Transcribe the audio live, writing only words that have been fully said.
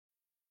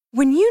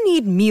When you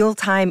need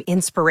mealtime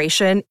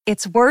inspiration,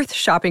 it's worth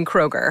shopping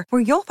Kroger,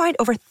 where you'll find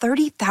over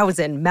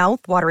 30,000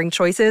 mouth-watering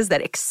choices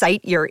that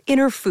excite your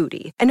inner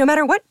foodie. And no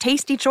matter what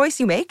tasty choice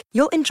you make,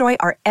 you'll enjoy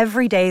our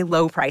everyday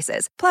low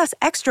prices, plus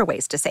extra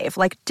ways to save,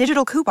 like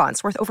digital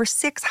coupons worth over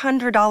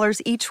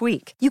 $600 each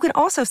week. You can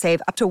also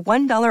save up to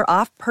 $1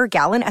 off per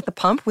gallon at the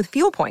pump with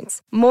fuel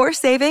points. More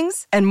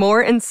savings and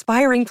more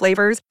inspiring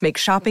flavors make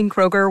shopping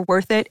Kroger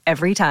worth it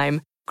every time.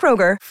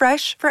 Kroger,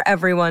 fresh for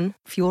everyone.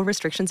 Fuel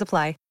restrictions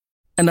apply.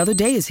 Another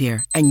day is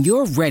here, and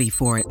you're ready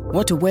for it.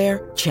 What to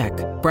wear? Check.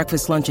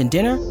 Breakfast, lunch, and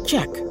dinner?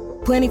 Check.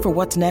 Planning for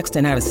what's next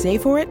and how to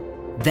save for it?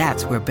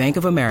 That's where Bank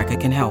of America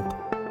can help.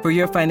 For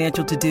your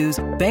financial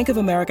to-dos, Bank of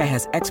America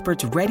has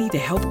experts ready to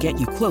help get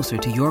you closer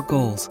to your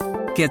goals.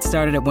 Get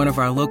started at one of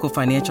our local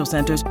financial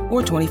centers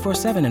or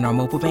 24/7 in our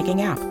mobile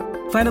banking app.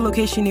 Find a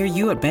location near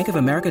you at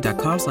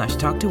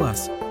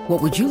bankofamerica.com/talktous.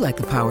 What would you like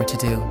the power to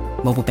do?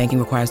 Mobile banking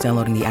requires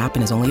downloading the app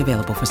and is only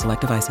available for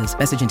select devices.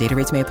 Message and data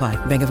rates may apply.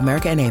 Bank of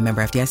America N.A.,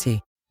 member FDIC.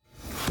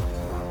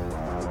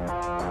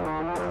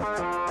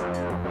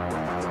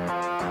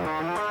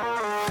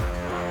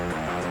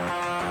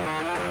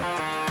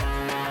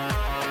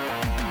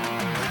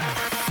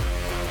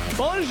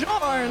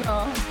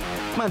 Buongiorno.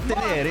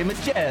 Mantanere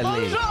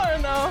Maccelli.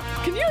 Buongiorno.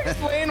 Can you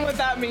explain what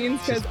that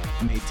means? Just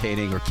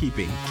maintaining or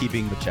keeping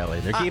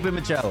Maccelli. They're keeping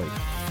Maccelli.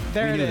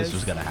 There we it knew is. this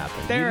was going to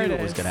happen. There we it knew is.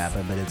 it was going to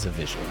happen, but it's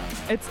official.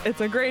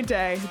 It's a great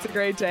day. It's a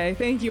great day.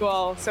 Thank you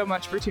all so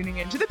much for tuning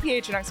in to the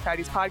PHNX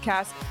Coyotes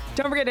podcast.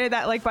 Don't forget to hit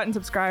that like button,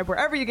 subscribe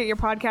wherever you get your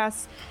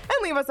podcasts,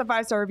 and leave us a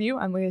 5-star review.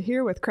 I'm Leah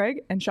here with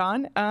Craig and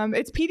Sean.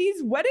 It's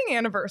Petey's wedding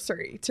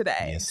anniversary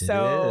today. Yes, it is.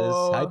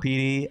 Hi,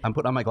 Petey. I'm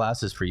putting on my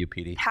glasses for you,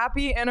 Petey.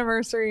 Happy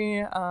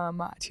anniversary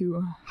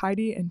to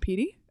Heidi and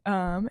Petey.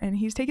 And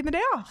he's taking the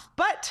day off.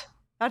 But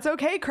that's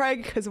okay,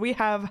 Craig, because we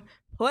have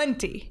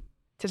plenty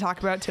to talk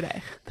about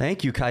today.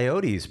 Thank you,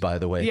 Coyotes, by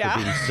the way, for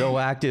being so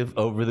active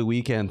over the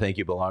weekend. Thank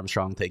you, Bill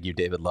Armstrong. Thank you,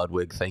 David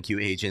Ludwig. Thank you,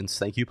 agents.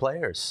 Thank you,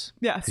 players.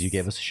 Yes. Because you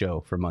gave us a show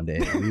for Monday.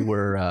 We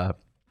were a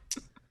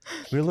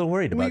little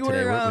worried about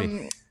today, weren't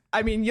we?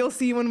 I mean, you'll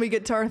see when we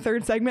get to our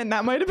third segment,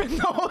 that might have been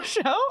the whole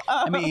show.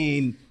 I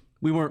mean,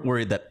 we weren't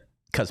worried that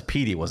because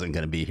Petey wasn't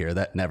going to be here.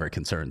 That never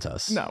concerns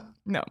us. No,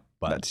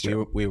 But that's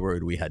true. we were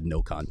worried we had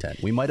no content.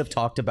 We might have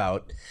talked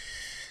about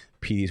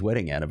Petey's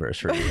wedding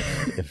anniversary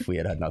if we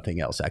had nothing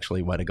else.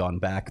 Actually, might have gone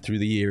back through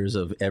the years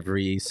of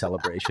every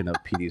celebration of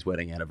Petey's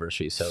wedding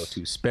anniversary. So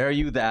to spare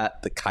you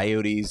that, the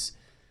Coyotes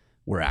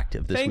were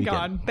active this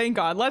weekend. Thank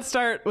God. Let's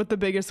start with the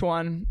biggest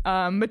one.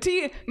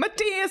 Matthias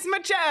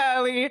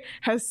Maccelli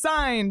has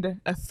signed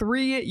a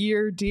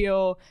 3-year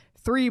deal,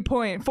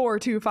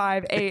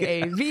 3.425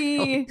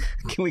 AAV.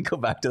 Can we go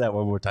back to that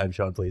one more time,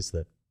 Sean, please?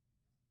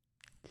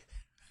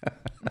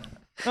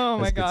 Oh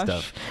my gosh.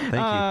 Good stuff.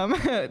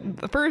 Thank you.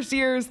 The first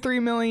year is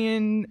 $3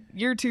 million.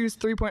 Year 2 is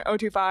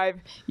 3.025.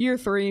 Year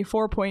 3,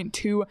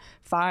 4.25.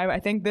 I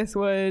think this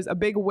was a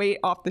big weight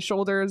off the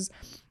shoulders,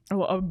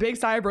 a big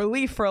sigh of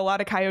relief for a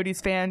lot of Coyotes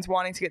fans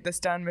wanting to get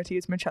this done.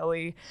 Matthias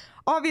Maccelli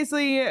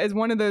obviously is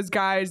one of those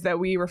guys that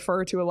we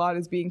refer to a lot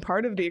as being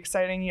part of the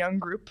exciting young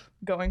group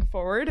going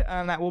forward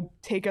that will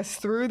take us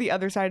through the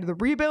other side of the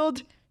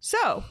rebuild.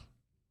 So,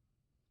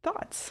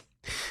 thoughts?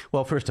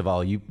 Well, first of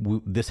all,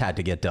 this had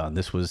to get done.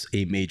 This was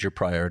a major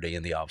priority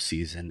in the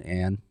offseason.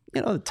 And,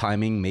 the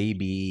timing may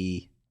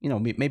be,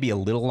 maybe a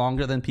little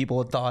longer than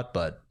people had thought,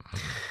 but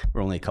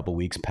we're only a couple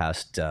weeks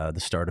past the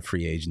start of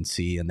free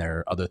agency. And there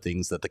are other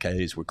things that the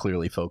Coyotes were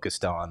clearly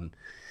focused on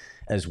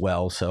as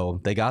well.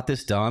 So they got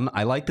this done.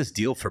 I like this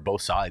deal for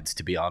both sides,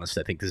 to be honest.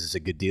 I think this is a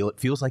good deal. It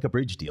feels like a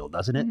bridge deal,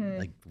 doesn't it? Mm-hmm.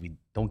 Like we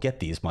don't get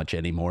these much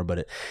anymore,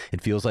 but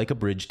it feels like a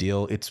bridge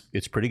deal. It's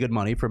pretty good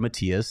money for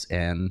Matthias,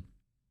 and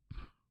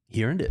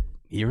he earned it.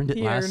 He earned it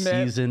last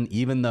season,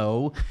 even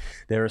though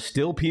there are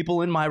still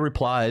people in my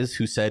replies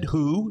who said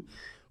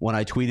when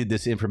I tweeted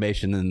this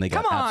information, and they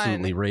got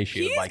absolutely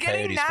ratioed by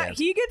Coyotes fans.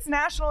 He gets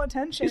national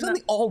attention. He's on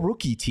the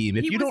all-rookie team.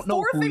 If you don't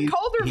know who he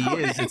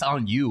is, it's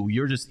on you.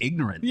 You're just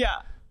ignorant.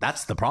 Yeah.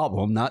 That's the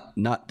problem.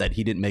 Not that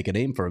he didn't make a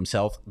name for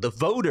himself. The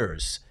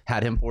voters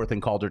had him fourth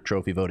in Calder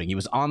Trophy voting. He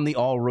was on the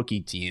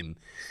all-rookie team.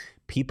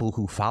 People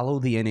who follow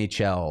the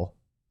NHL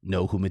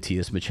know who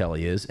Matthias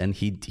Maccelli is, and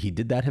he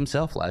did that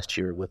himself last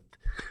year with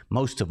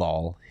most of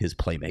all his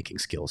playmaking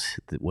skills.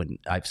 When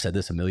I've said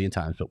this a million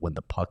times, but when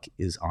the puck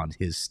is on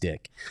his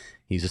stick,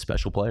 he's a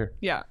special player.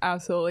 Yeah,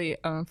 absolutely.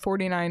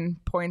 49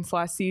 points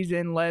last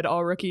season, led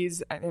all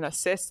rookies in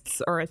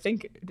assists, or I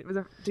think it was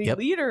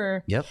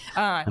leader. Yep.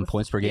 And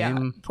points per game.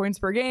 Yeah, points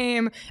per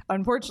game.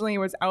 Unfortunately,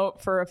 was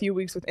out for a few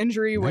weeks with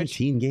injury.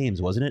 19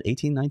 games, wasn't it?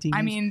 18, 19 games?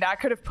 I mean,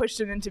 that could have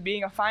pushed him into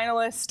being a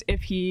finalist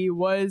if he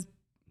was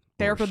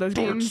there for those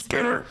games.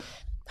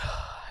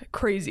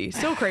 Crazy.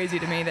 Still crazy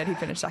to me that he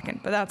finished second,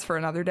 but that's for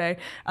another day.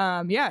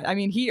 Yeah, I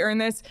mean, he earned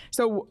this.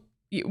 So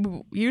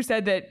you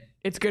said that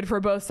it's good for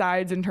both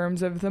sides in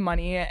terms of the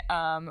money.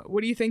 What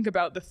do you think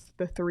about the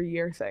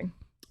 3-year thing?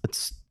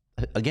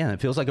 again, it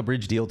feels like a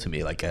bridge deal to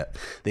me. Like they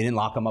didn't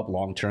lock him up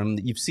long term.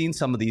 You've seen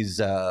some of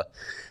these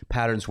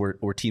patterns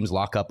where teams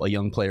lock up a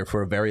young player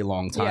for a very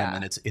long time,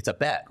 and it's a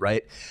bet,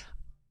 right?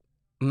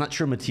 I'm not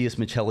sure Matias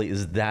Maccelli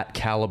is that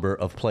caliber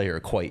of player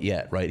quite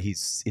yet, right?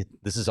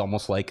 This is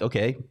almost like,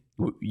 okay,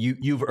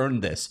 you've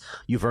earned this.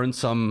 You've earned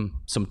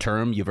some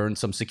term. You've earned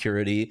some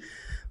security.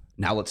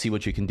 Now let's see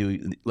what you can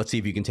do. Let's see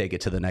if you can take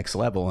it to the next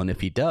level. And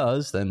if he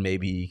does, then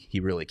maybe he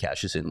really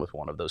cashes in with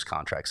one of those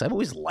contracts. I've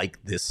always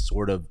liked this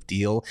sort of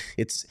deal.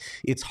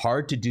 It's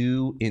hard to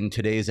do in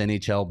today's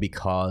NHL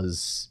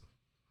because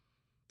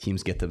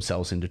teams get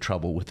themselves into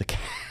trouble with the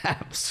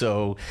cap.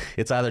 So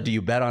it's either do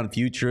you bet on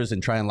futures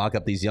and try and lock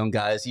up these young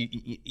guys?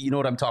 You know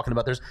what I'm talking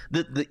about? There's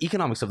the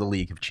economics of the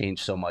league have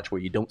changed so much where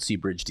you don't see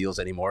bridge deals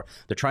anymore.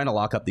 They're trying to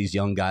lock up these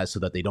young guys so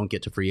that they don't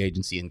get to free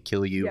agency and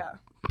kill you. Yeah.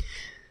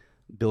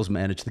 Bills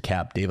manage the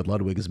cap. David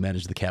Ludwig has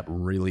managed the cap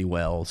really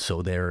well.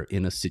 So they're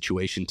in a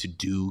situation to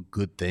do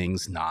good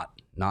things, not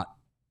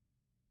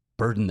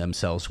burden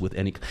themselves with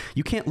any.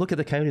 You can't look at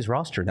the Coyotes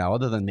roster now,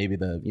 other than maybe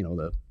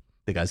the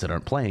guys that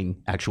aren't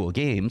playing actual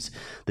games,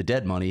 the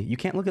dead money. You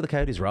can't look at the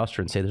Coyotes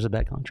roster and say there's a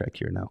bad contract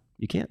here now.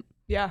 You can't.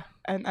 Yeah,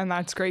 and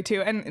that's great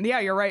too. And yeah,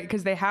 you're right,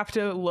 because they have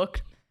to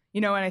look.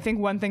 And I think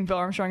one thing Bill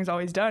Armstrong has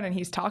always done, and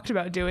he's talked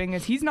about doing,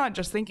 is he's not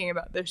just thinking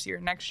about this year,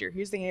 next year.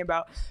 He's thinking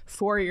about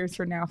 4 years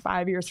from now,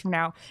 5 years from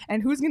now,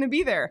 and who's going to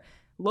be there.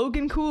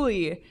 Logan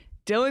Cooley,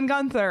 Dylan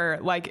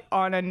Guenther, like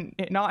on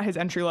not his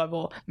entry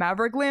level,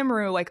 Maverick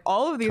Lamoureux, like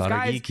all of these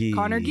guys,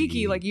 Connor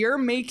Geekie, like you're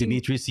making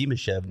Dmitry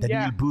Simashev,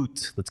 Daniel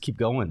Boot. Let's keep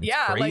going. It's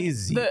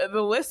crazy. Like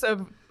the list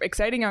of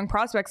exciting young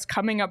prospects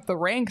coming up the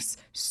ranks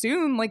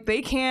soon, like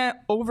they can't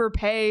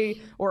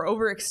overpay or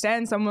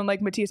overextend someone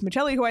like Matias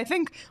Maccelli, who I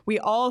think we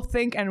all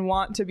think and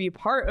want to be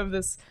part of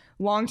this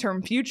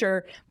long-term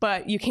future,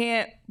 but you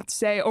can't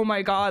say, oh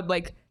my God,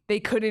 like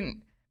they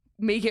couldn't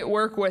make it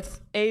work with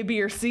A,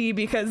 B, or C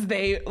because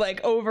they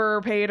like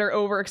overpaid or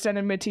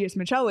overextended Matias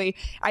Maccelli.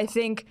 I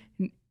think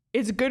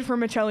it's good for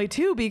Maccelli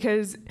too,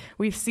 because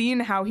we've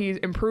seen how he's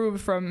improved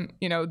from,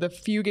 the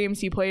few games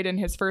he played in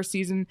his first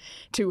season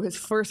to his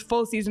first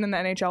full season in the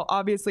NHL,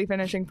 obviously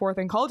finishing fourth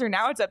in Calder.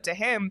 Now it's up to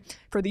him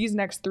for these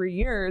next 3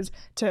 years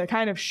to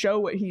kind of show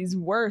what he's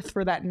worth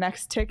for that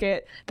next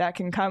ticket that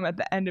can come at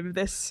the end of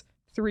this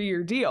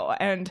 3-year deal.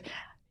 And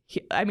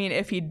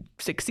if he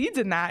succeeds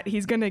in that,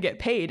 he's going to get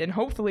paid, and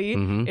hopefully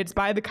it's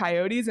by the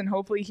Coyotes, and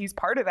hopefully he's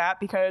part of that,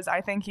 because I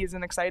think he's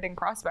an exciting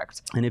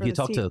prospect. And if you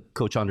talk to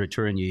Coach Andre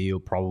Tourigny, you'll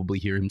probably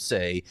hear him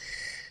say,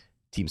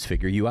 teams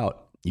figure you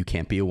out. You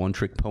can't be a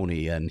one-trick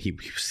pony. And he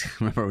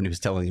remember when he was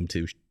telling him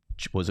to,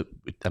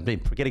 I'm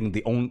forgetting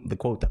the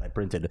quote that I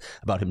printed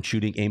about him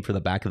aim for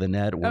the back of the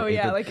net. Aim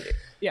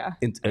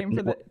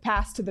for the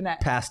pass to the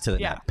net. Pass to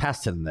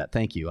the net.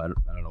 Thank you. I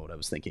don't know what I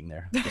was thinking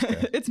there.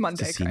 It's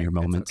Monday. Senior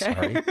moment.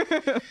 Okay.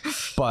 Sorry.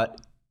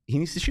 But he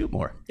needs to shoot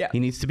more. Yeah.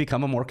 He needs to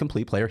become a more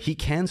complete player. He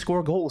can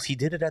score goals. He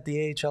did it at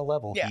the AHL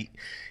level. Yeah.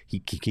 He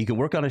can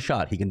work on his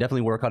shot. He can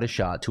definitely work on his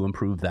shot to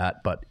improve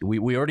that. But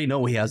we already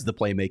know he has the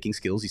playmaking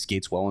skills. He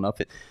skates well enough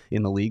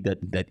in the league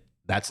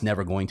that's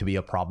never going to be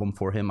a problem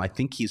for him. I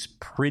think he's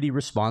pretty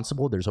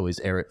responsible. There's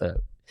always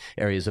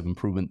areas of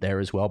improvement there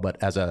as well.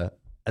 But as a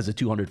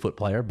 200-foot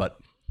player, but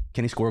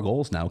can he score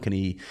goals now? Can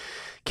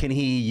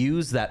he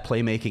use that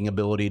playmaking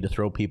ability to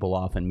throw people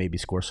off and maybe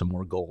score some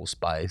more goals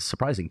by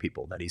surprising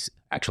people that he's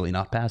actually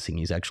not passing,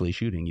 he's actually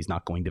shooting. He's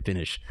not going to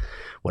finish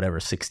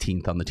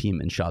 16th on the team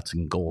in shots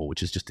and goal,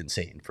 which is just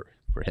insane for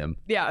him.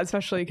 Yeah,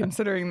 especially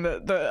considering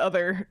the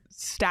other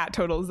stat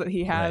totals that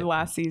he had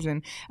last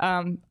season.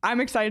 I'm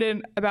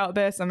excited about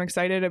this. I'm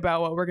excited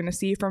about what we're going to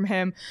see from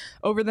him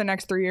over the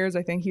next 3 years.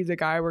 I think he's a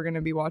guy we're going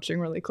to be watching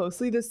really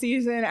closely this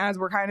season, as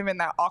we're kind of in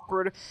that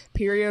awkward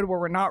period where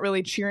we're not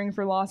really cheering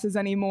for losses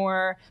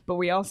anymore, but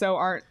we also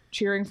aren't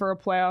cheering for a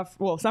playoff.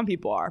 Well, some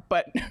people are,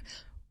 but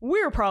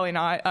we're probably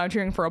not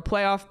cheering for a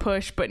playoff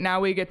push, but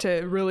now we get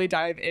to really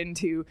dive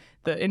into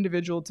the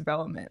individual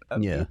development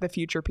of the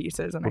future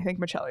pieces. And I think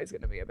Maccelli is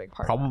going to be a big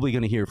part. Probably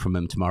going to hear from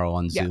him tomorrow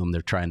on Zoom. Yeah.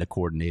 They're trying to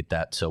coordinate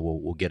that. So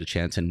we'll get a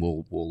chance, and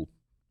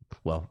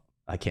well,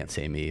 I can't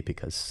say me,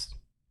 because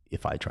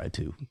if I tried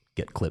to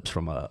get clips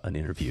from an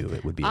interview,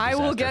 it would be a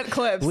disaster. I will get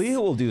clips.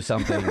 Leah will do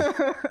something.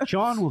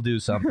 John will do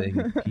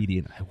something. Petey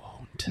and I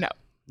won't.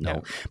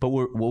 No, but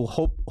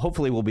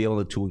hopefully we'll be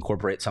able to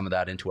incorporate some of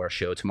that into our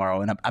show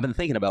tomorrow. And I've been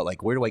thinking about,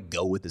 like, where do I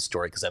go with this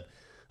story? Because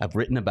I've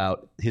written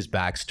about his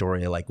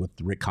backstory, like with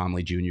Rick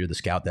Conley Jr., the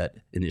scout that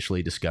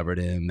initially discovered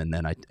him. And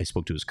then I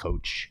spoke to his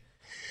coach,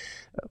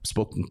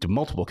 spoke to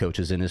multiple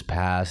coaches in his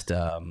past.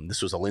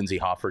 This was a Lindsay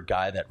Hofford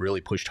guy that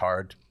really pushed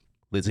hard.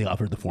 Lindsay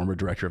Hofford, the former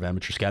director of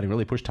amateur scouting,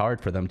 really pushed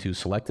hard for them to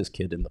select this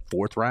kid in the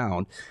 4th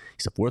round.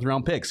 He's a 4th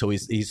round pick. So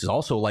he's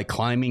also like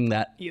climbing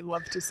that. You'd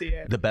love to see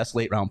it. The best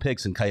late round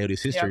picks in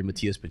Coyotes history. Yep.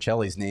 Matias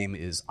Maccelli's name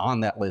is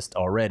on that list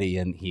already,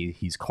 and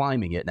he's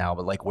climbing it now.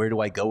 But like, where do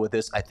I go with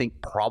this? I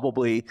think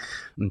probably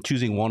I'm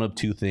choosing one of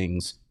two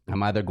things.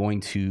 I'm either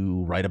going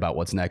to write about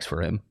what's next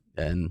for him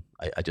And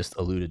I just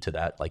alluded to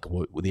that, like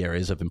what the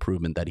areas of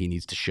improvement that he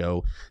needs to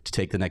show to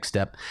take the next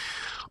step.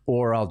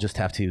 Or I'll just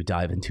have to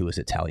dive into his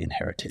Italian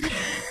heritage.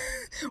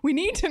 We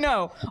need to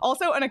know.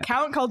 Also, an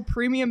account called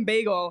Premium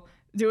Bagel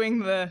doing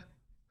this.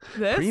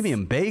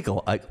 Premium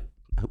Bagel?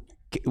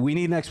 We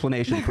need an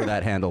explanation for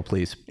that handle,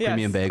 please. Yes.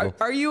 Premium Bagel.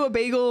 Are you a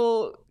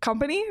bagel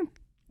company?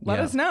 Let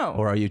us know.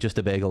 Or are you just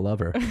a bagel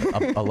lover?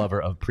 a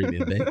lover of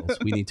premium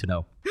bagels? We need to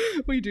know.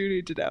 We do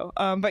need to know.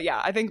 But yeah,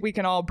 I think we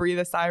can all breathe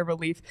a sigh of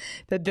relief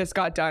that this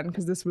got done,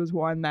 because this was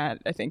one that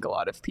I think a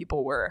lot of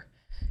people were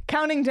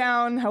counting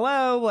down.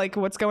 Hello, like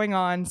what's going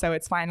on? So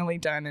it's finally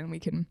done and we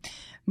can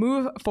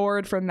move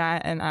forward from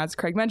that. And as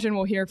Craig mentioned,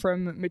 we'll hear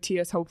from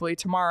Matthias hopefully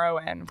tomorrow.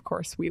 And of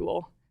course, we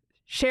will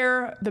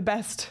share the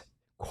best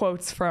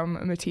quotes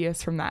from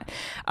Matthias from that.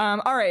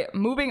 All right,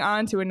 moving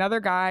on to another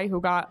guy who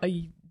got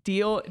a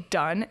deal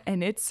done,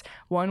 and it's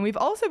one we've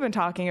also been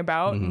talking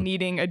about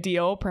needing a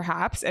deal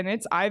perhaps, and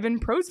it's Ivan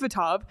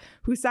Prosvetov,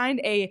 who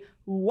signed a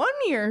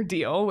 1-year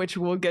deal, which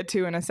we'll get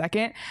to in a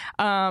second.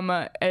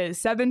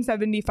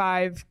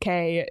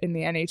 $775K in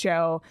the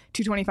NHL,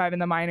 $225 in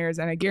the minors,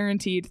 and a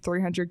guaranteed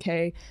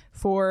 $300K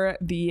for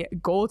the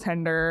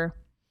goaltender.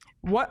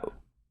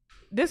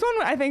 This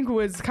one I think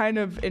was kind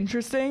of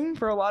interesting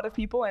for a lot of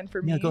people, and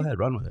for me. Yeah, go ahead,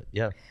 run with it.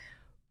 Yeah.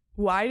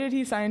 Why did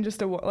he sign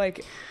just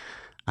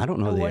I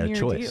don't know. They had a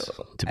choice,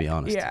 deal? To be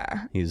honest.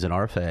 Yeah. He's an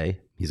RFA.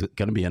 He's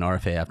going to be an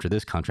RFA after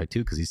this contract too,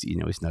 because he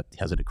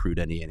hasn't accrued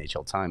any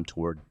NHL time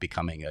toward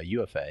becoming a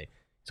UFA.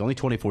 He's only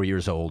 24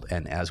 years old,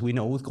 and as we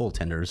know with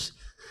goaltenders,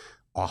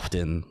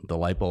 often the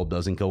light bulb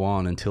doesn't go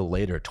on until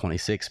later,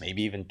 26,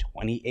 maybe even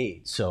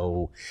 28.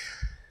 So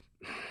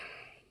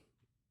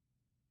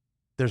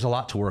there's a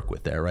lot to work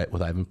with there, right?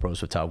 With Ivan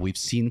Prosvetov, we've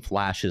seen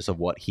flashes of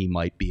what he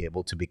might be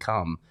able to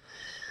become.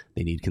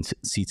 They need to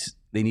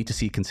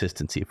see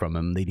consistency from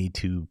him. They need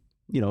to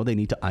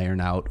iron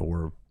out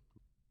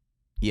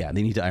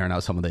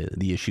some of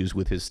the issues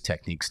with his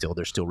technique still.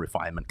 There's still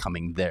refinement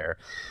coming there.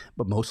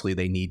 But mostly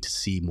they need to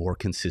see more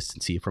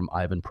consistency from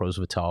Ivan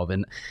Prosvetov.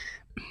 And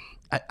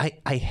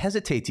I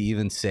hesitate to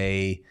even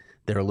say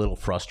they're a little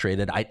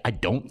frustrated. I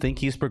don't think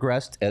he's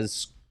progressed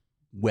as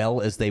well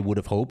as they would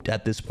have hoped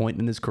at this point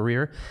in his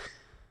career.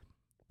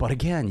 But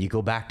again, you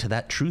go back to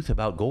that truth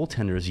about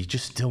goaltenders. You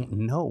just don't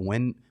know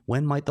when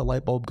might the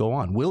light bulb go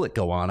on. Will it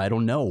go on? I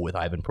don't know with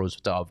Ivan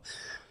Prosvetov.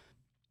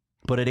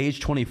 But at age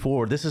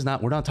 24,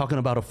 we're not talking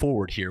about a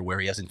forward here where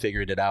he hasn't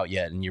figured it out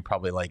yet. And you're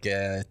probably like,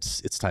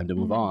 it's time to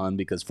move on,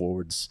 because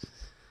forwards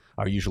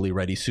are usually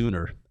ready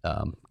sooner.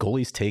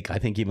 Goalies take, I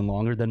think, even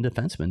longer than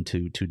defensemen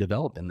to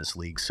develop in this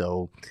league.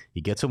 So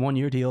he gets a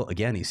 1-year deal.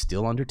 Again, he's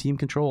still under team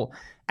control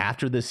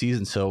after this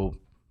season. So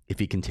if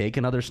he can take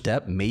another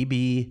step,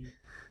 maybe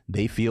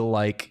they feel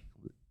like,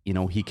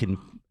 he can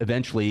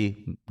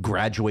eventually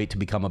graduate to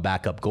become a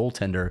backup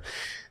goaltender.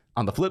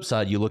 On the flip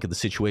side, you look at the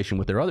situation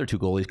with their other two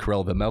goalies.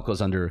 Karel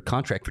Vejmelka's under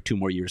contract for 2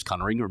 more years.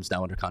 Connor Ingram's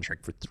now under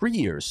contract for 3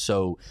 years.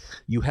 So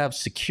you have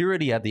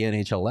security at the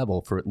NHL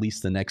level for at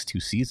least the next 2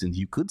 seasons.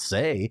 You could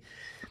say,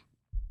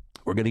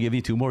 we're going to give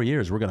you 2 more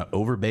years. We're going to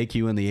overbake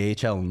you in the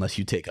AHL unless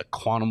you take a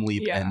quantum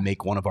leap and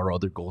make one of our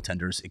other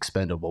goaltenders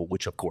expendable,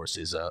 which of course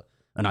is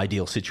an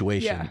ideal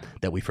situation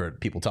that we've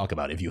heard people talk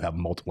about. If you have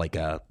multiple, like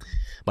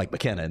Mike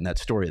McKenna in that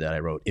story that I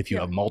wrote, if you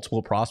have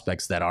multiple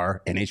prospects that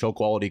are NHL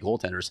quality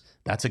goaltenders,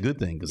 that's a good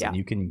thing, because then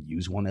you can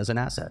use one as an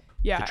asset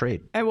to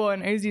trade. And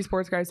an AZ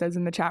Sports Guy says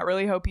in the chat,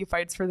 really hope he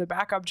fights for the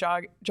backup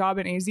job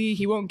in AZ.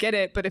 He won't get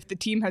it, but if the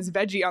team has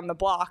Veggie on the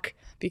block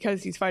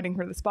because he's fighting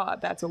for the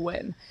spot, that's a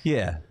win.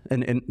 Yeah,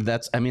 and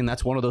that's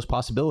one of those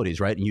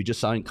possibilities, right? And you just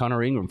signed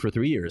Connor Ingram for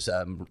 3 years.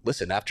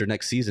 Listen, after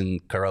next season,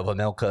 Karel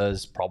Vejmelka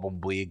is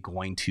probably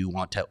going to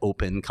want to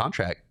open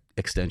contract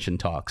extension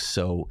talks.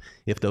 So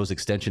if those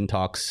extension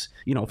talks,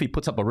 if he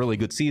puts up a really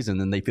good season,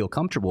 then they feel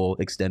comfortable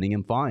extending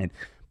him, fine.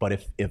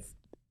 But if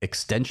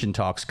extension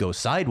talks go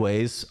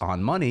sideways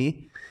on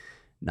money,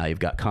 now you've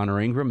got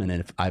Connor Ingram, and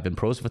if Ivan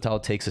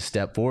Prosvetov takes a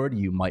step forward,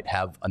 you might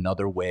have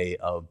another way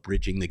of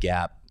bridging the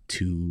gap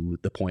to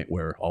the point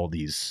where all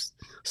these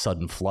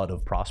sudden flood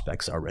of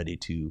prospects are ready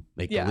to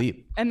make the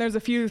leap. And there's a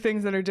few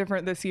things that are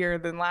different this year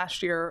than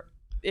last year.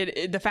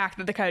 The fact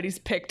that the Coyotes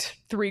picked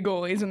 3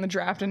 goalies in the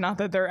draft, and not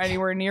that they're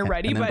anywhere near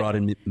ready, and then brought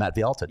in Matt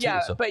Vialta too.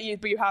 Yeah, but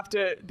you have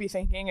to be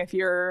thinking, if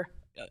you're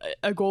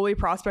a goalie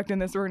prospect in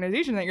this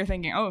organization, that you're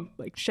thinking, oh,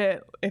 like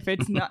shit, if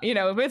it's not,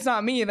 if it's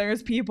not me,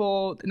 there's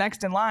people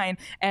next in line.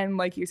 And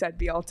like you said,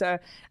 Vialta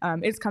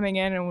is coming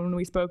in. And when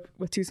we spoke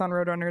with Tucson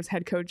Roadrunners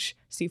head coach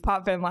Steve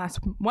Potvin last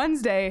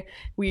Wednesday,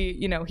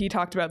 he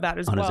talked about that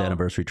as well. On his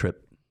anniversary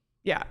trip.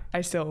 Yeah, I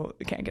still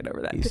can't get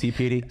over that. You see,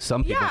 Petey?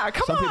 Some people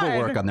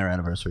work on their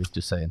anniversaries,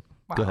 just saying.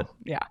 Wow. Go ahead.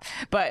 Yeah.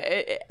 But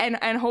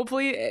and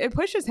hopefully it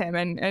pushes him,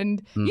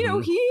 and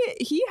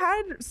he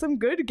had some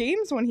good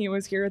games when he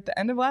was here at the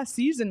end of last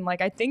season.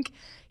 Like, I think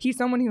he's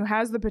someone who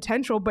has the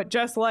potential, but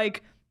just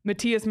like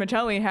Mantanere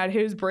Maccelli had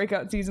his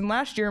breakout season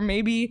last year,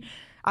 maybe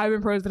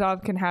Ivan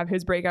Prosvetov can have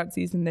his breakout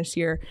season this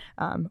year.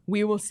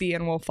 We will see,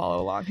 and we'll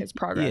follow along his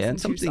progress. Yeah,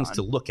 and some things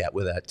to look at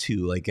with that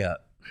too, like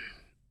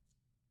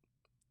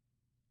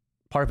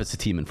part of it's the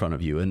team in front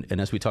of you. And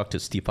as we talked to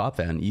Steve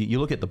Potvin, you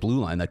look at the blue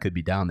line that could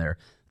be down there.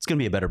 It's going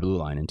to be a better blue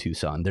line in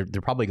Tucson. They're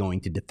probably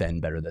going to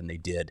defend better than they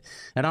did.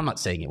 And I'm not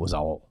saying it was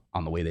all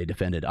on the way they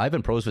defended.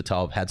 Ivan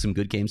Prosvetov had some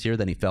good games here.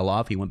 Then he fell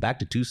off. He went back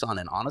to Tucson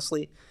and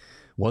honestly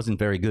wasn't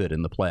very good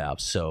in the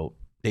playoffs. So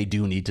they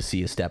do need to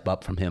see a step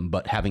up from him.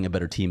 But having a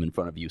better team in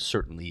front of you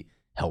certainly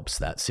helps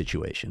that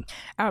situation.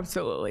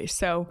 Absolutely.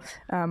 So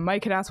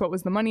Mike had asked what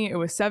was the money. It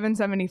was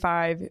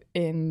 $775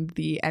 in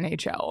the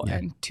NHL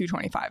and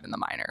 $225 in the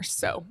minors.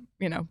 So,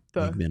 the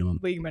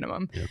league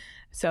minimum. Yep.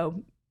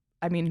 So,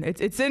 I mean,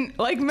 it's in,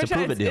 like Mitch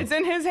said, it's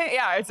in his hand.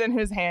 Yeah, it's in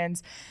his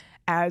hands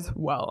as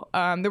well.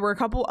 There were a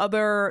couple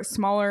other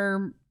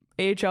smaller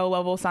AHL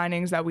level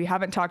signings that we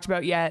haven't talked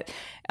about yet.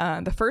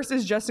 The first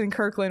is Justin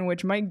Kirkland,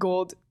 which Mike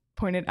Gould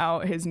pointed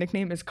out his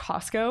nickname is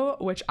Costco,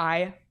 which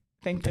I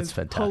think is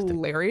fantastic.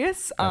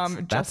 Hilarious.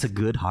 That's a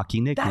good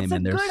hockey nickname,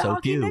 and they're so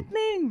cute.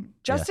 Nickname,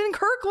 Justin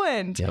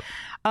Kirkland. Yep.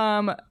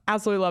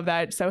 Absolutely love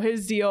that. So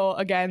his deal,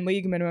 again,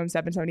 league minimum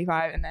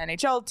 $775 in the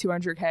NHL,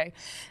 $200K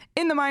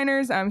in the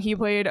minors. He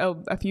played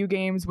a few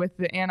games with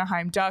the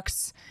Anaheim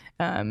Ducks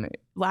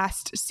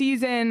last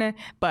season,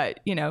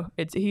 but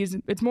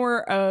it's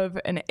more of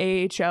an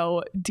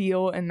AHL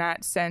deal in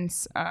that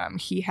sense.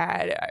 He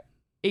had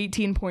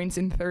 18 points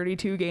in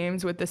 32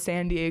 games with the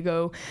San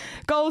Diego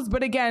Gulls.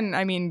 But again,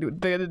 I mean,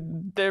 the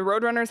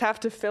Roadrunners have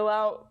to fill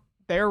out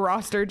their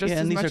roster just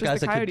as much as the Coyotes. And these are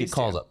guys that could get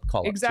called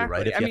up exactly. too,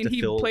 right? If I mean,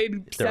 he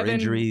played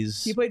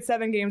injuries. He played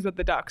 7 games with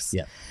the Ducks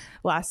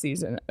last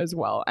season as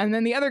well. And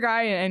then the other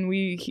guy, and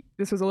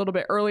this was a little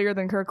bit earlier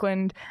than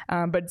Kirkland,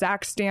 but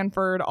Zach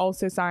Stanford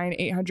also signed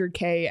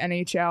 $800K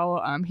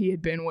NHL. He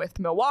had been with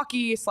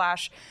Milwaukee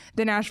 /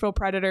 the Nashville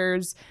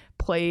Predators,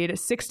 played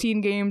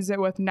 16 games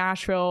with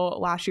Nashville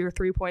last year,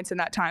 3 points in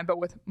that time. But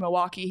with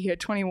Milwaukee, he had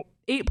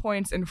 28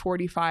 points in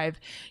 45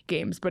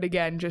 games. But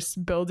again,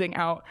 just building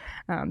out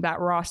that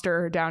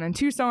roster down in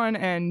Tucson,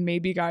 and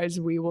maybe guys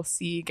we will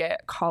see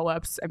get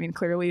call-ups. I mean,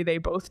 clearly they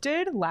both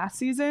did last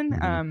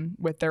season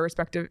with their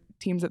respective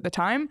teams at the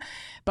time.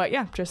 But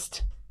yeah,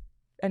 just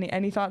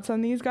any thoughts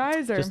on these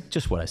guys? Or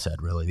just what I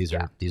said, really. These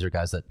are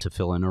guys that to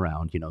fill in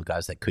around,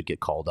 guys that could get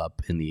called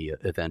up in the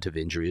event of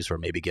injuries, or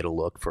maybe get a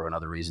look for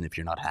another reason if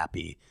you're not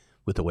happy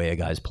with the way a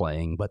guy's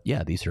playing. But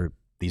yeah, these are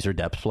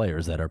depth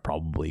players that are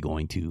probably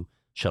going to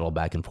shuttle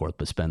back and forth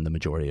but spend the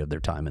majority of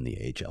their time in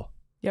the AHL.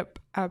 Yep,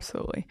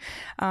 absolutely.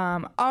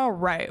 All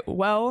right.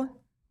 Well,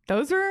 that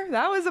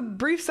was a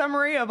brief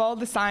summary of all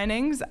the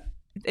signings.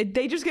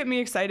 They just get me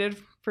excited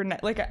for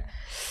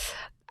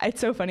it's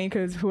so funny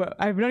because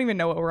I don't even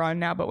know what we're on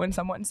now, but when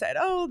someone said,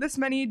 "Oh, this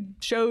many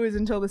shows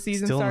until the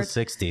season starts,"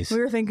 still in the 60s, we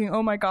were thinking,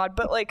 "Oh my god!"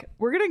 But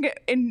we're gonna get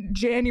in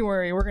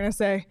January, we're gonna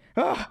say,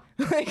 "Oh,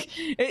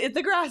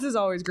 the grass is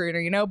always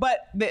greener," But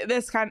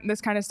this kind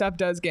of stuff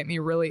does get me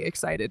really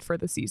excited for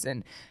the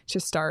season to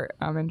start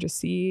and just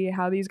see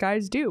how these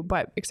guys do.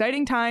 But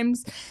exciting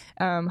times.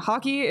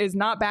 Hockey is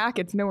not back;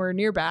 it's nowhere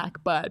near back.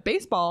 But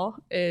baseball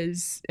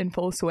is in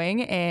full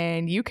swing,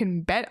 and you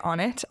can bet on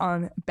it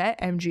on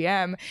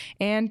BetMGM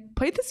and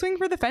play the swing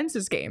for the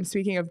fences game.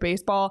 Speaking of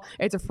baseball,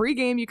 it's a free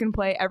game you can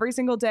play every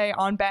single day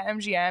on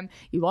BetMGM.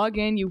 You log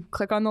in, you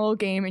click on the little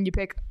game, and you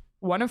pick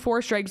one of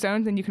 4 strike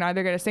zones, and you can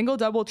either get a single,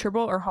 double,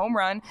 triple, or home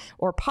run,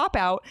 or pop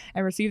out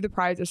and receive the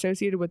prize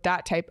associated with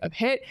that type of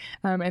hit.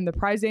 And the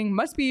prizing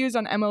must be used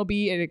on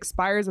MLB. It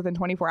expires within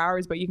 24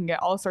 hours, but you can get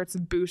all sorts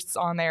of boosts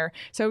on there.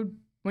 So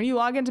when you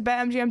log into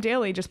BetMGM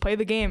Daily, just play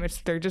the game.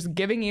 They're just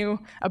giving you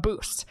a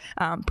boost,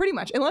 pretty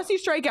much, unless you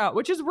strike out,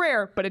 which is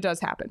rare, but it does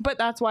happen. But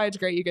that's why it's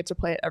great. You get to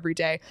play it every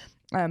day.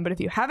 But if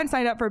you haven't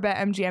signed up for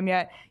BetMGM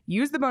yet,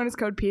 use the bonus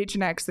code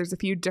PHNX. There's a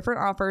few different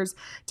offers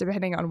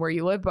depending on where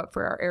you live. But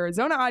for our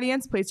Arizona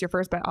audience, place your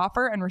first bet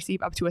offer and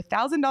receive up to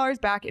 $1,000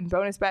 back in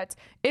bonus bets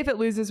if it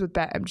loses with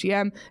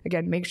BetMGM.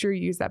 Again, make sure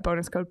you use that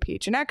bonus code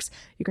PHNX.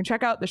 You can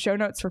check out the show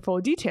notes for full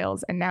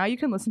details. And now you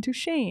can listen to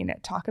Shane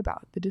talk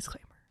about the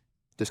disclaimer.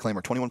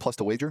 Disclaimer, 21 plus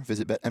to wager.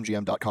 Visit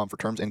BetMGM.com for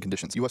terms and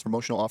conditions. U.S.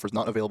 promotional offers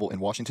not available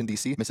in Washington,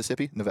 D.C.,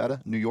 Mississippi, Nevada,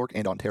 New York,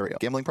 and Ontario.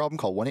 Gambling problem?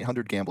 Call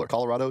 1-800-GAMBLER.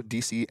 Colorado,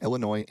 D.C.,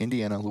 Illinois,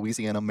 Indiana,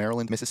 Louisiana,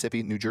 Maryland,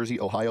 Mississippi, New Jersey,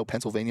 Ohio,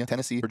 Pennsylvania,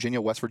 Tennessee, Virginia,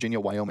 West Virginia,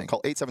 Wyoming.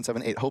 Call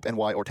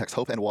 877-8-HOPE-NY or text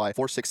HOPE-NY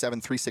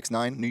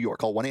 467-369, New York.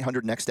 Call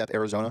 1-800-NEXT-STEP,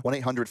 Arizona.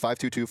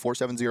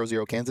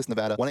 1-800-522-4700, Kansas,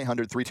 Nevada.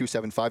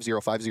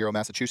 1-800-327-5050,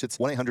 Massachusetts.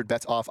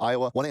 1-800-BETS-OFF,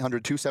 Iowa.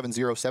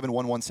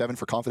 1-800-270-7117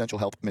 for confidential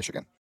help,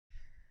 Michigan.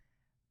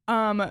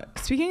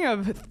 Speaking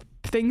of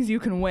things you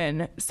can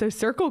win, so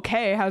Circle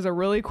K has a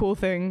really cool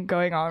thing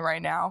going on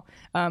right now.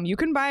 You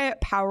can buy a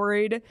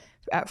Powerade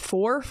at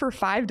 4 for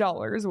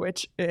 $5,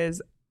 which is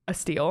a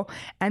steal,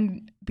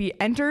 and be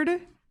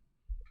entered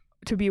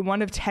to be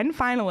one of 10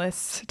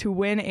 finalists to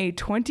win a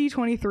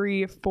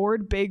 2023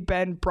 Ford Big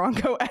Bend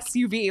Bronco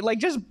SUV.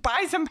 Just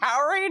buy some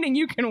Powerade and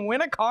you can win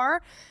a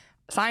car.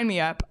 Sign me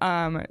up.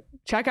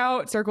 Check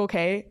out Circle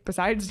K.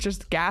 Besides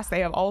just gas, they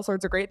have all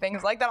sorts of great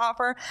things like that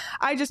offer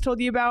I just told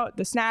you about.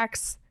 The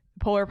snacks,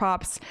 Polar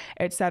Pops,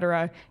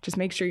 etc. Just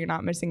make sure you're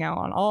not missing out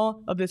on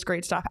all of this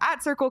great stuff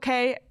at Circle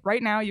K.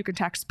 Right now, you can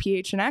text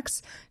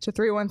PHNX to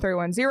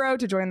 31310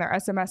 to join their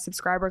SMS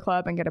subscriber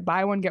club and get a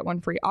buy one, get one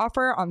free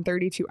offer on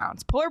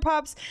 32-ounce Polar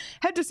Pops.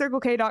 Head to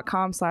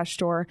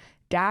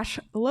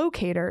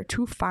circlek.com/store-locator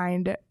to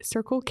find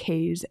Circle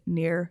K's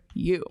near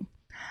you.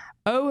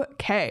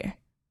 Okay,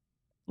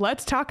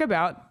 let's talk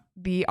about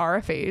the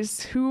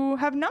RFAs who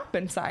have not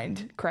been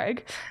signed,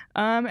 Craig.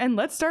 And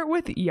let's start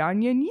with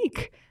Jan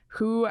Jeník,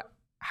 who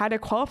had a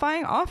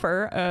qualifying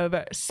offer of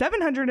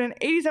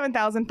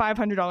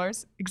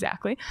 $787,500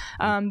 exactly,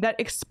 that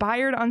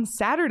expired on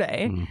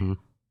Saturday. Mm-hmm.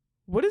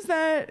 What does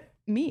that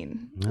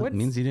mean? Well, it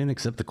means he didn't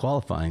accept the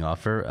qualifying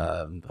offer.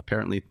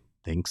 Apparently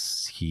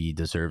thinks he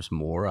deserves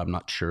more. I'm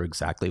not sure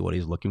exactly what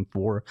he's looking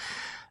for.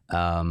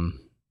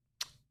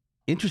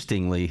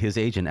 Interestingly, his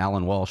agent,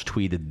 Alan Walsh,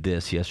 tweeted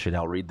this yesterday.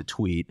 I'll read the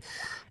tweet.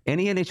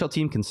 Any NHL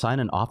team can sign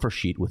an offer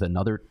sheet with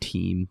another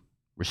team,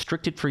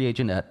 restricted free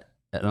agent at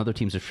another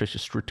team's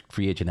restricted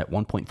free agent at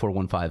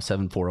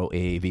 1.415740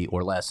 AAV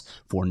or less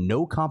for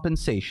no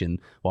compensation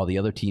while the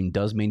other team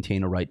does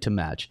maintain a right to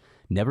match.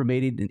 Never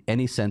made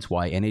any sense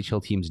why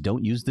NHL teams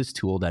don't use this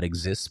tool that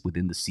exists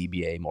within the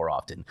CBA more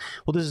often.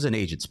 Well, this is an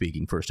agent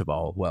speaking, first of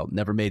all. Well,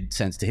 never made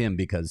sense to him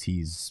because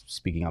he's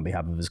speaking on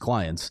behalf of his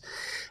clients.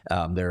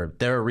 There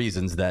are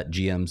reasons that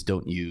GMs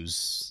don't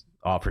use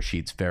offer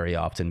sheets very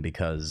often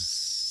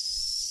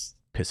because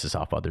it pisses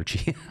off other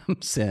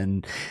GMs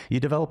and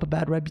you develop a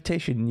bad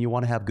reputation and you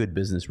want to have good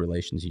business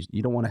relations.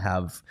 You don't want to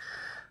have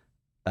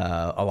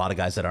a lot of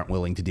guys that aren't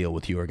willing to deal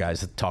with you or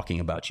guys talking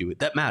about you.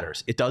 That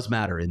matters. It does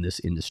matter in this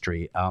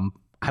industry.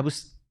 I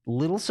was a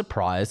little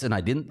surprised, and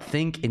I didn't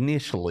think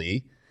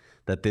initially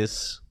that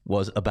this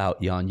was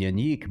about Jan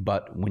Jeník,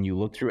 but when you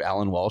look through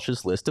Alan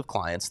Walsh's list of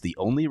clients, the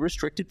only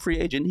restricted free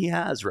agent he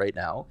has right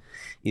now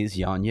is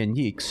Jan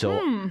Jeník.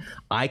 So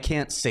I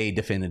can't say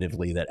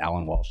definitively that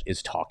Alan Walsh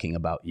is talking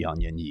about Jan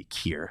Jeník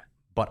here,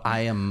 but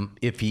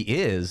if he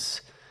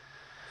is,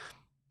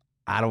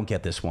 I don't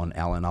get this one,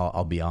 Alan.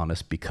 I'll be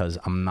honest, because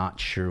I'm not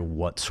sure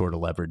what sort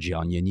of leverage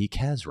Jan Jeník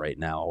has right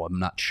now. I'm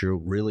not sure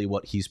really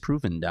what he's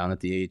proven down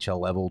at the AHL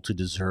level to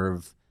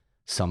deserve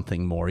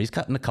something more. He's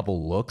gotten a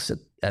couple looks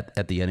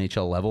at the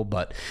NHL level,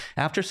 but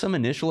after some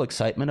initial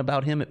excitement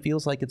about him, it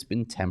feels like it's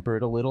been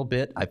tempered a little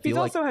bit. I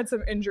feel he's also had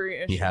some injury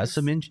issues. He has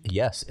some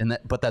yes,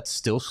 but that's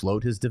still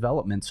slowed his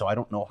development. So I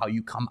don't know how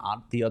you come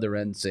out the other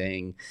end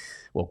saying,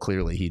 well,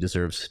 clearly he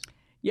deserves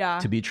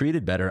to be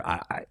treated better.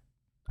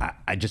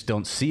 I just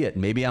don't see it.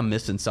 Maybe I'm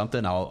missing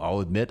something.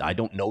 I'll admit I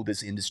don't know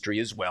this industry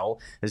as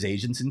well as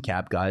agents and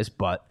cap guys,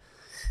 but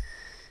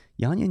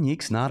Jan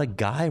Jeník's not a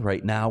guy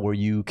right now where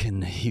you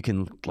can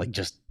like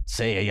just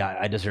say, hey,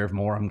 I deserve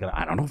more.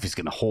 I don't know if he's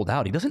gonna hold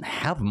out. He doesn't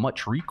have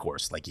much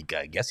recourse. Like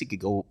I guess he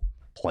could go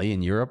play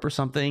in Europe or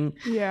something.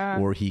 Yeah.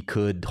 Or he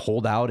could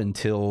hold out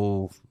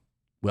until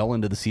well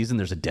into the season.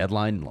 There's a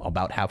deadline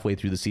about halfway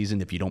through the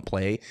season. If you don't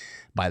play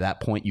by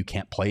that point, you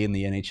can't play in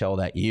the NHL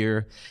that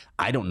year.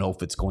 I don't know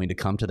if it's going to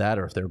come to that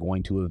or if they're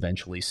going to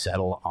eventually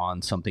settle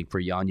on something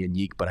for Jan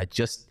Jeník, but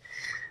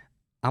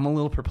I'm a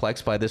little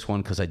perplexed by this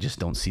one because I just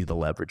don't see the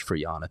leverage for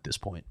Jan at this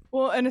point.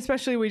 Well, and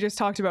especially we just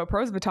talked about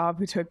Prosvetov,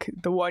 who took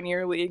the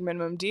 1-year league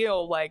minimum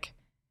deal. Like,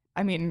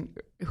 I mean,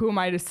 who am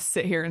I to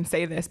sit here and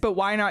say this, but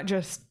why not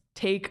just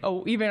take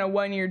even a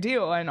 1-year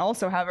deal and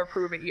also have a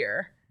prove it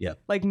year? Yeah.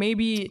 Like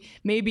maybe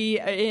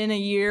in a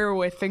year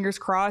with fingers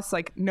crossed,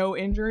 like no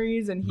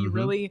injuries, and he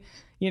really,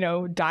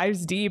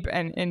 dives deep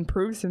and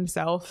improves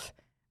himself.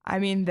 I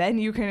mean, then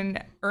you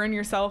can earn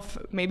yourself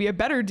maybe a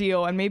better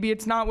deal, and maybe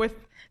it's not with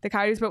the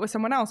Coyotes, but with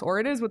someone else,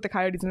 or it is with the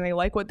Coyotes and they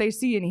like what they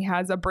see and he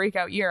has a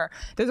breakout year.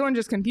 This one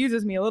just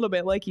confuses me a little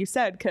bit, like you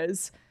said,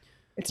 because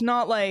it's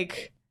not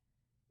like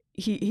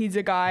he's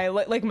a guy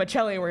like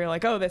Maccelli where you're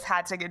like, oh, this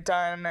had to get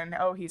done, and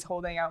he's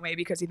holding out maybe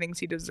because he thinks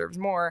he deserves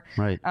more.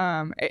 Right.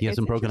 He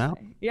hasn't broken out.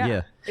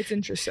 Yeah. It's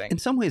interesting. In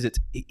some ways,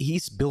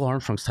 he's Bill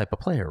Armstrong's type of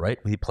player, right?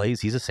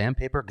 He's a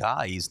sandpaper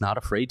guy. He's not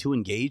afraid to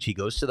engage. He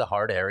goes to the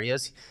hard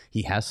areas.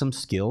 He has some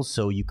skills,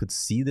 so you could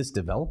see this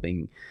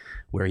developing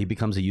where he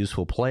becomes a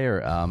useful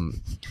player.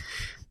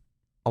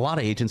 A lot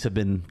of agents have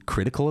been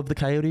critical of the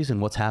Coyotes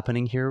and what's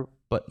happening here,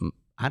 but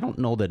I don't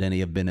know that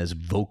any have been as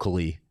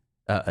vocally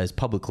as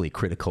publicly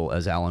critical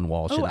as Alan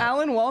Walsh. Oh,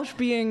 Alan Walsh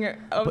being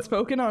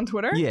outspoken on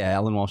Twitter? Yeah,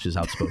 Alan Walsh is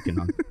outspoken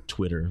on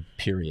Twitter,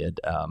 period.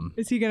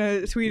 Is he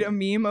going to tweet a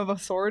meme of a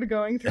sword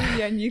going through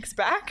Jeník's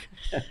back?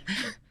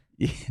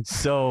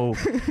 So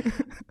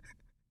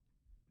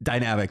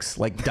dynamics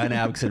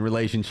and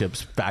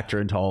relationships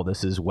factor into all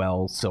this as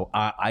well. So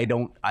I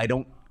don't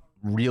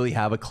really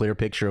have a clear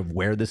picture of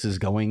where this is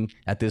going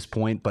at this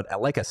point. But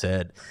like I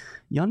said,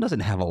 Jan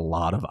doesn't have a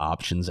lot of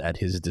options at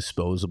his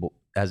disposal.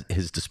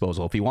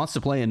 If he wants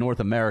to play in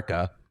North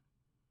America,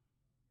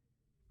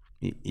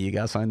 you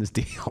got to sign this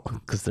deal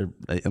because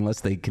unless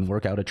they can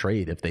work out a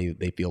trade, if they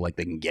feel like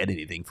they can get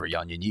anything for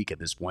Jan Jeník at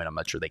this point, I'm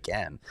not sure they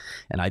can.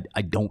 And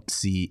I don't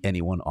see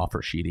anyone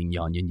offer sheeting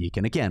Jan Jeník.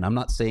 And again, I'm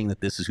not saying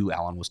that this is who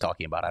Alan was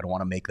talking about. I don't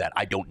want to make that.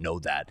 I don't know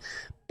that.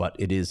 But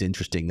it is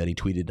interesting that he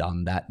tweeted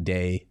on that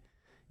day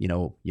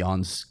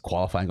Jan's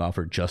qualifying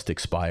offer just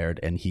expired,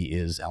 and he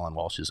is Alan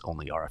Walsh's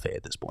only RFA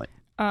at this point.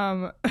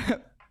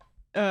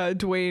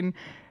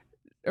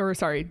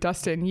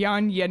 Dustin,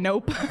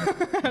 nope.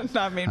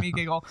 That made me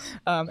giggle.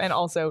 And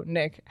also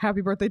Nick,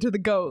 happy birthday to the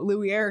GOAT,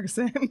 Louis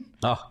Erickson.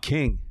 Oh,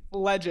 King.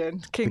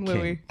 Legend. King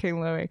Louis.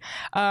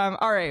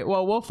 All right,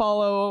 well, we'll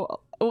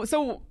follow.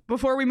 So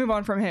before we move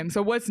on from him,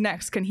 so what's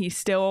next? Can he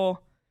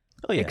still...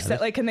 Oh yeah,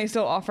 can they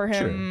still offer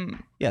him? Sure.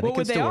 Yeah, what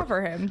would they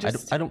offer him?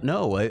 I don't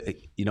know.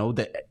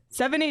 That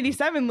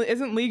 787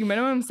 isn't league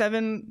minimum.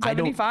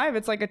 775.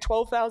 It's like a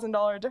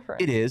 $12,000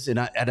 difference. It is, and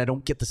I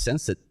don't get the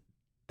sense that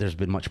there's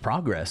been much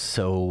progress.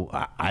 So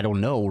I don't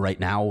know right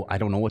now. I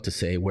don't know what to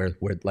say. Where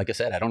like I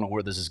said, I don't know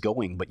where this is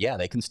going. But yeah,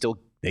 they can still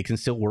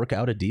work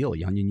out a deal.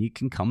 Jan Jeník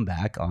can come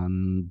back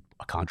on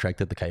a contract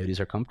that the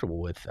Coyotes are comfortable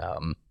with,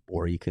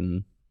 or he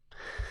can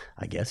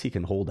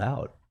hold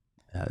out.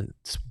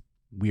 It's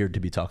weird to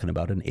be talking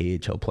about an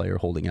AHL player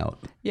holding out.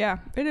 Yeah,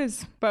 it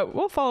is. But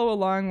we'll follow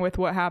along with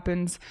what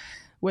happens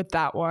with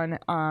that one.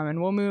 And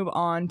we'll move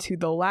on to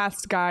the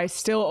last guy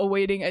still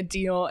awaiting a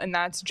deal, and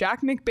that's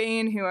Jack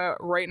McBain, who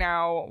right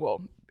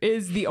now,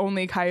 is the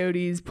only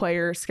Coyotes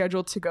player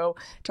scheduled to go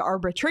to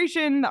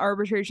arbitration. The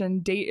arbitration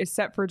date is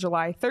set for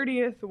July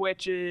 30th,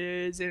 which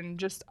is in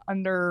just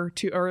under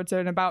it's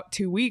in about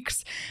 2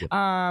 weeks. Yep.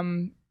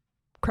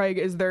 Craig,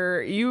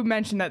 you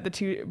mentioned that the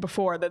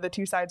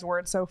two sides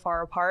weren't so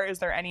far apart. Is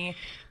there any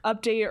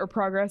update or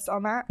progress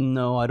on that?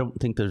 No, I don't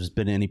think there's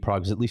been any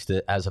progress. At least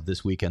as of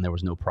this weekend, there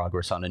was no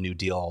progress on a new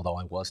deal, although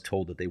I was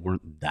told that they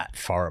weren't that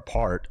far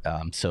apart.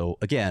 So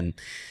again,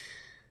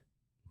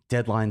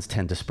 deadlines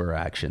tend to spur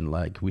action.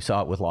 Like we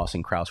saw it with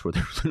Lawson Krause, where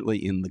they're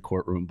literally in the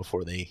courtroom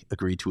before they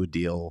agreed to a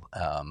deal.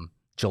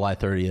 July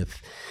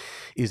 30th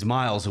is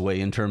miles away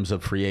in terms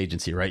of free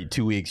agency, right?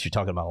 2 weeks, you're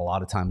talking about a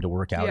lot of time to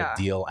work out a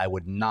deal. I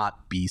would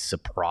not be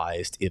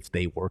surprised if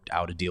they worked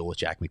out a deal with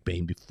Jack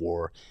McBain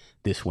before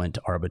this went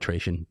to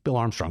arbitration. Bill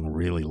Armstrong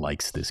really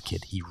likes this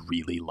kid. He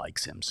really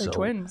likes him. They're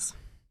twins.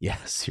 Yeah,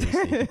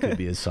 seriously, he could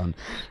be his son.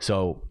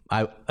 So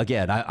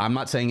I'm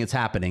not saying it's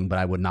happening, but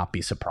I would not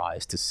be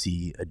surprised to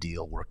see a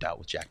deal worked out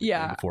with Jack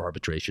McBain before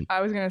arbitration.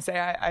 I was going to say,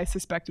 I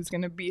suspect it's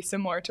going to be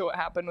similar to what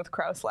happened with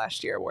Krause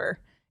last year, where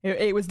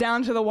it was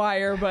down to the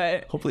wire,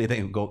 but hopefully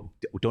they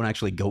don't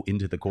actually go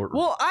into the courtroom.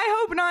 Well, I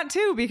hope not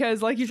too,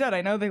 because like you said,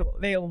 I know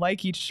they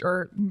like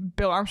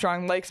Bill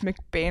Armstrong likes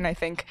McBain. I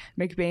think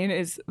McBain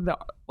is the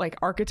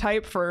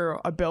archetype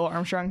for a Bill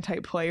Armstrong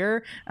type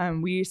player.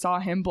 We saw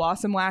him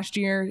blossom last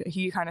year.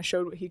 He kind of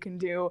showed what he can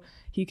do.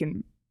 He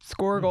can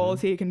score goals.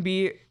 He can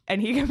be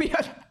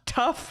a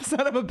tough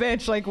son of a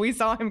bitch. Like we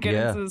saw him get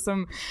into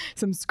some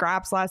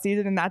scraps last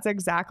season, and that's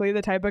exactly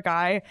the type of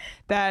guy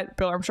that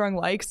Bill Armstrong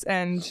likes.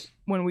 And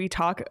when we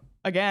talk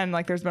again,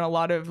 there's been a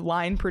lot of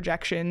line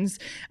projections,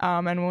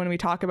 and when we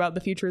talk about the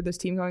future of this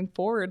team going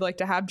forward,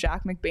 to have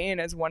Jack McBain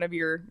as one of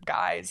your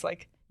guys,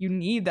 you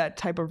need that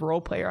type of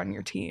role player on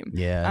your team.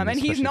 Yeah, and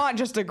he's not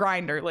just a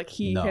grinder.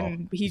 He's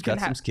got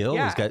have some skill.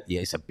 Yeah.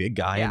 He's a big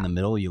guy in the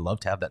middle. You love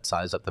to have that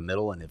size up the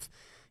middle, and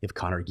if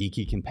Connor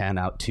Geekie can pan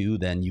out too,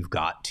 then you've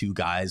got two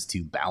guys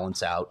to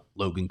balance out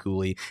Logan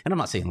Cooley. And I'm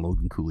not saying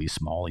Logan Cooley is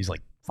small. He's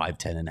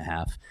 5'10 and a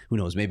half. Who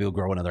knows? Maybe he'll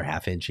grow another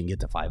half inch and get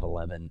to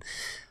 5'11.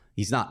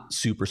 He's not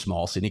super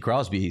small. Sidney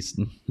Crosby, he's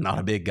not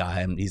a big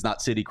guy. And he's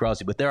not Sidney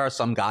Crosby, but there are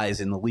some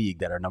guys in the league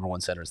that are number one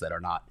centers that are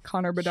not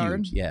Connor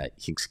Bedard.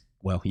 Huge.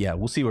 Yeah.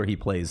 We'll see where he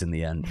plays in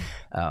the end.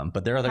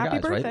 But there are other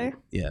guys, birthday. Right?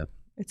 Yeah.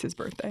 It's his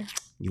birthday.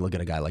 You look at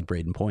a guy like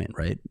Braden Point,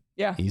 right?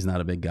 Yeah. He's not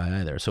a big guy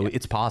either. So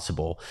it's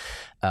possible.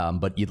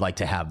 But you'd like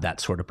to have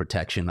that sort of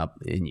protection up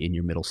in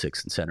your middle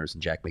six and centers.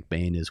 And Jack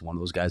McBain is one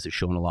of those guys that's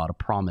shown a lot of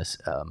promise.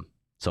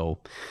 So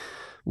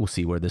we'll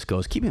see where this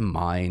goes. Keep in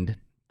mind,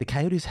 the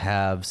Coyotes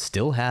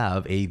still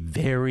have a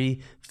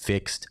very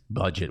fixed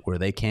budget where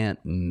they can't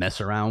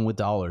mess around with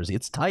dollars.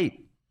 It's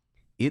tight.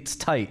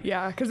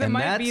 Yeah, because it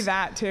might be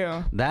that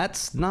too.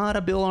 That's not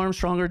a Bill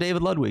Armstrong or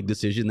David Ludwig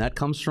decision. That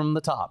comes from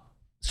the top.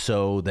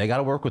 So they got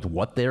to work with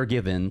what they're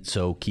given.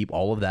 So keep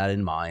all of that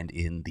in mind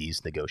in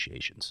these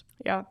negotiations.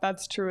 Yeah,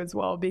 that's true as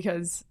well,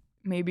 because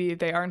maybe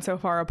they aren't so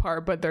far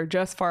apart, but they're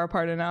just far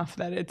apart enough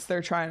that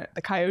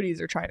the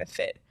Coyotes are trying to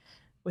fit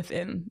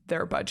within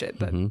their budget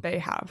that they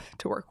have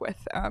to work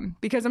with.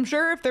 Because I'm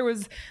sure if there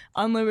was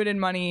unlimited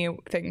money,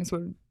 things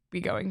would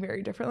be going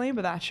very differently,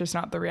 but that's just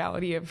not the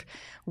reality of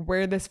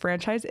where this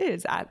franchise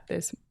is at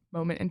this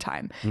moment in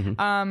time.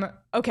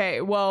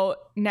 Okay, well,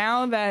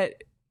 now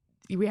that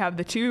we have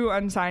the two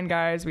unsigned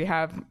guys, we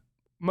have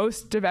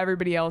most of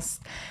everybody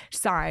else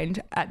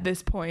signed at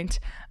this point.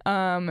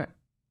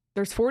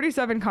 There's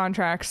 47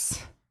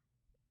 contracts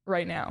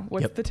right now.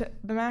 What's the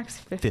max?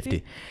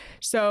 50?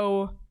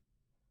 So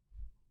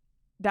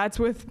that's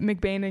with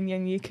McBain and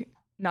Jeník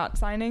not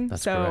signing.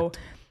 That's correct.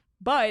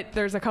 But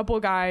there's a couple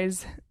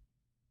guys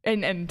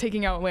And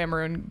taking out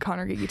Lammer and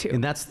Connor Geeky too.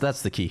 And that's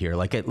the key here.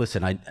 Like,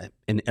 listen,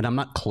 and I'm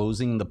not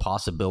closing the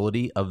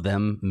possibility of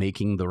them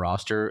making the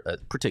roster,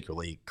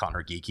 particularly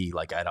Connor Geeky.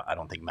 Like, I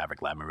don't think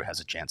Maverick Lammer has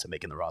a chance of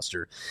making the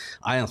roster.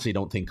 I honestly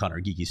don't think Connor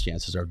Geeky's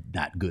chances are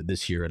that good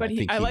this year. And but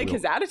I like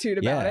his attitude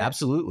about it. Yeah,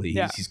 absolutely.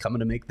 Yeah. He's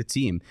coming to make the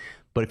team.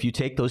 But if you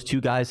take those two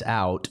guys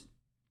out,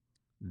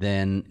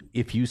 then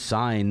if you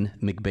sign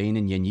McBain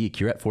and Yannick,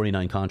 you're at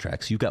 49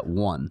 contracts. You've got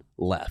one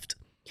left.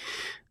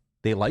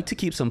 They like to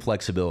keep some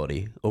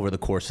flexibility over the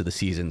course of the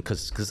season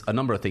because a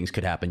number of things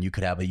could happen. You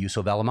could have a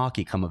Yusuf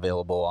Alamaki come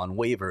available on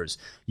waivers.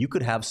 You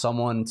could have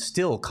someone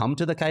still come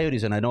to the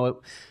Coyotes. And I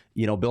know,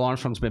 Bill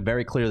Armstrong's been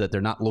very clear that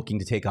they're not looking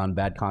to take on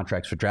bad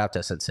contracts for draft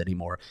assets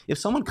anymore. If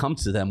someone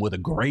comes to them with a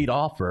great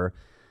offer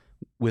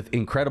with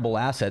incredible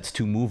assets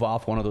to move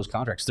off one of those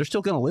contracts, they're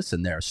still going to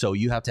listen there. So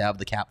you have to have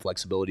the cap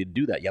flexibility to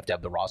do that. You have to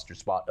have the roster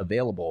spot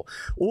available.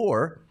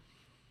 Or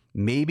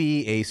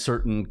maybe a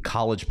certain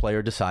college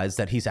player decides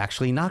that he's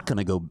actually not going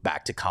to go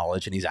back to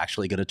college and he's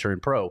actually going to turn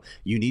pro.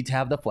 You need to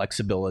have the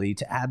flexibility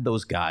to add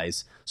those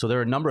guys. So there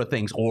are a number of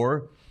things.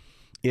 Or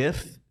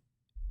if,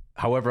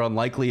 however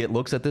unlikely it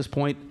looks at this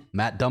point,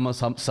 Matt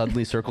Dumba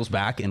suddenly circles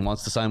back and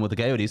wants to sign with the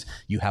Coyotes,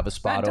 you have a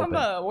spot open. Matt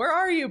Dumba, where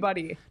are you,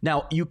 buddy?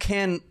 Now you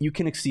can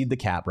exceed the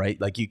cap,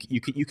 right? Like you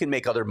can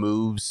make other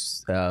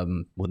moves.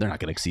 Well, they're not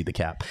going to exceed the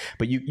cap,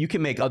 but you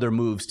can make other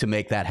moves to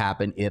make that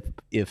happen if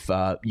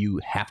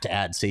you have to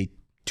add, say,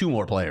 2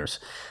 more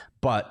players.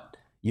 But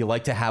you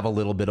like to have a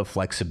little bit of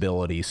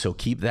flexibility. So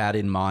keep that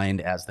in mind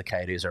as the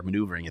Coyotes are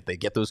maneuvering. If they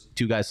get those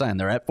 2 guys signed,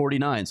 they're at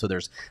 49. So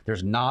there's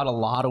not a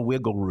lot of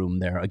wiggle room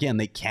there. Again,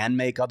 they can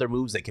make other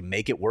moves. They can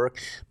make it work,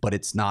 but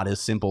it's not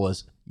as simple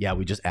as, yeah,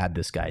 we just add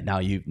this guy. Now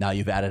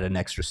you've added an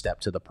extra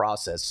step to the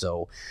process.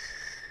 So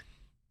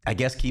I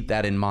guess keep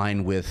that in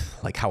mind with,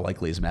 like, how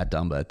likely is Matt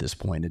Dumba at this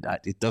point?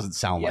 It doesn't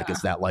sound like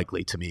it's that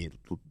likely to me.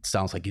 It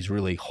sounds like he's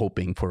really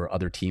hoping for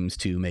other teams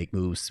to make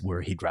moves where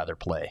he'd rather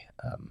play.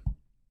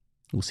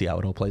 We'll see how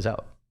it all plays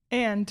out.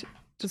 And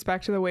just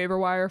back to the waiver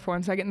wire for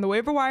 1 second. The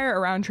waiver wire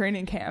around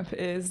training camp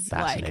is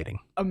fascinating,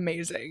 like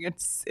amazing.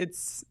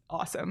 It's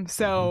awesome.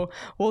 So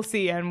we'll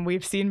see. And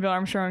we've seen Bill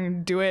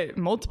Armstrong do it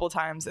multiple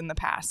times in the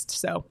past.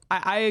 So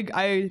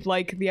I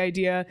like the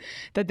idea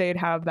that they'd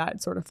have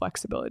that sort of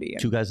flexibility.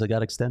 2 guys that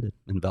got extended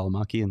in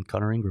Valimaki and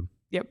Connor Ingram.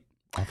 Yep.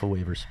 Off of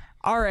waivers.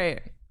 All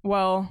right.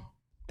 Well,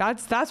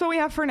 that's what we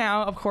have for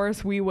now. Of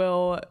course, we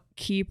will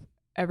keep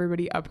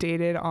everybody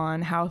updated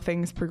on how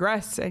things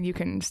progress, and you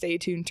can stay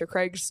tuned to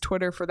Craig's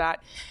Twitter for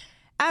that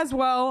as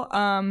well.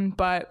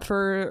 But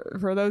for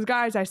those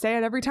guys, I say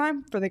it every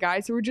time, for the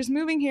guys who are just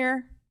moving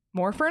here,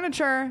 more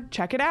furniture,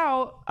 check it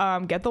out.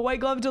 Get the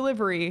white glove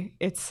delivery.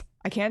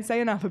 I can't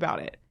say enough about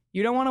it.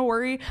 You don't want to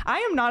worry.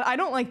 I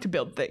don't like to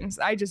build things.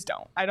 I just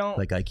don't. I don't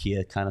like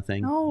IKEA kind of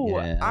thing. No,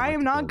 yeah, I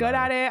am not good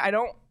at it. I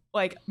don't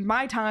like,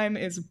 my time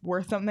is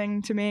worth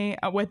something to me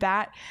with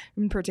that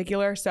in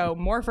particular. So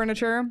more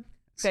furniture.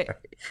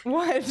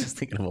 What? Just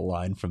thinking of a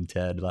line from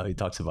Ted. He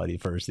talks about the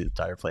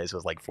entire place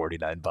was like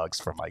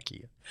 $49 from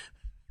IKEA.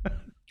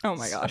 Oh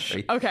my gosh.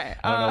 Sorry. Okay.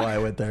 I don't know why I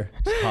went there.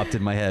 Just popped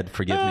in my head.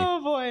 Forgive me.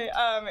 Oh boy.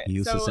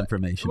 Useless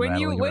information. When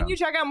you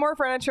check out more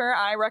furniture,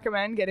 I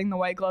recommend getting the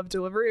white glove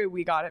delivery.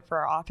 We got it for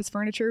our office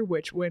furniture,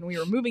 which when we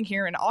were moving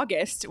here in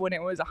August, when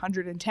it was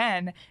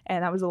 110,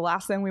 and that was the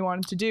last thing we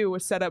wanted to do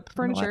was set up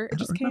furniture. I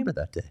don't remember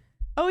that day.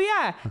 Oh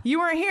yeah, you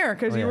weren't here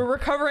because you were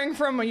recovering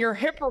from your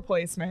hip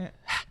replacement.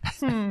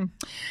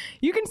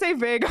 You can save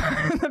big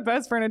on the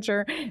best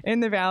furniture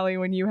in the Valley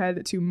when you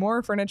head to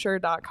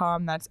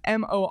morefurniture.com. That's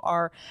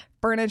MOR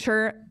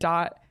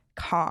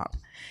furniture.com.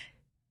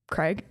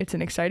 Craig, it's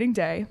an exciting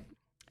day.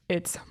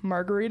 It's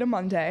Margarita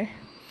Monday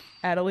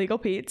at Illegal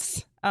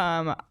Pete's.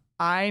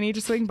 I need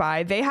to swing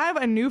by. They have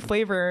a new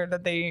flavor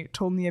that they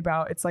told me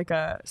about. It's like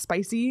a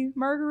spicy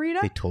margarita.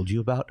 They told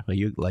you about? Are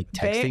you like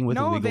texting with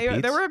Illegal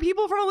Pete's? There were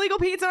people from Illegal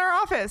Pete's in our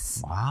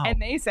office. Wow.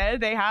 And they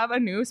said they have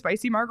a new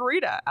spicy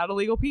margarita at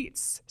Illegal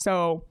Pete's.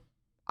 So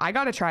I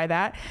got to try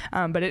that.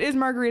 But it is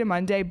Margarita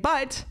Monday.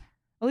 But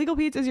Illegal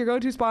Pete's is your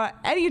go-to spot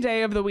any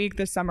day of the week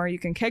this summer. You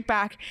can kick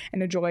back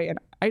and enjoy an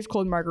ice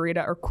cold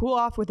margarita or cool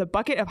off with a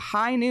bucket of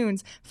high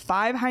noons,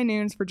 5 high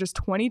noons for just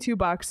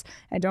 $22.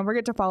 And don't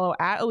forget to follow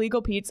at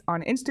Illegal Pete's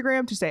on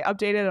Instagram to stay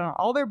updated on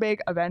all their big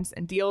events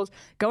and deals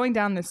going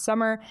down this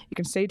summer. You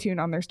can stay tuned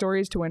on their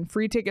stories to win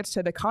free tickets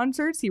to the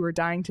concerts you were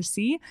dying to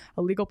see.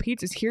 Illegal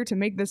Pete's is here to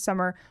make this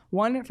summer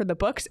one for the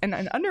books, and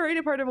an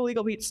underrated part of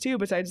Illegal Pete's too,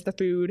 besides the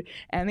food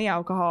and the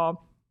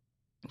alcohol.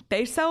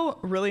 They sell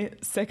really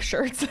sick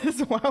shirts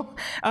as well.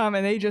 And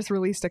they just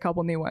released a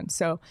couple new ones.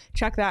 So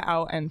check that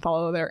out and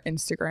follow their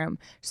Instagram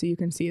so you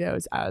can see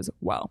those as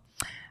well.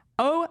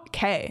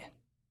 Okay.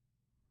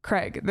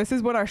 Craig, this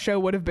is what our show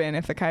would have been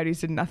if the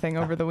Coyotes did nothing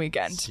over the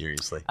weekend.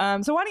 Seriously.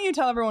 So why don't you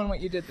tell everyone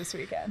what you did this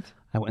weekend?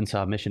 I went and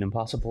saw Mission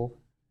Impossible,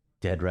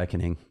 Dead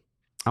Reckoning.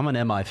 I'm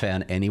an MI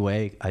fan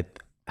anyway.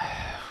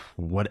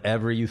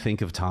 Whatever you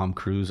think of Tom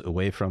Cruise,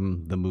 away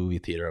from the movie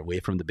theater, away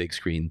from the big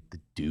screen, the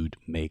dude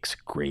makes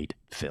great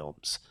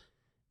films.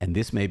 And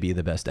this may be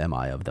the best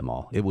MI of them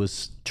all. It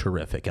was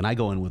terrific. And I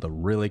go in with a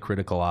really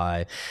critical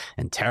eye.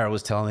 And Tara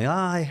was telling me,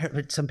 I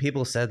heard some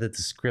people said that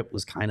the script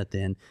was kind of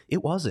thin.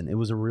 It wasn't. It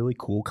was a really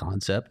cool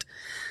concept.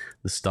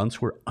 The stunts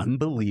were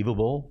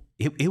unbelievable.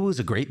 It was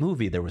a great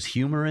movie. There was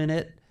humor in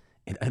it.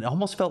 It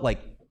almost felt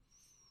like,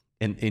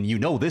 and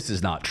this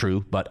is not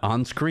true, but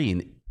on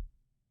screen,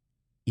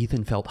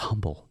 Ethan felt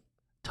humble.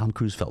 Tom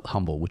Cruise felt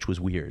humble, which was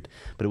weird.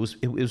 But it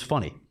was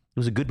funny. It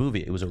was a good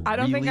movie. It was a I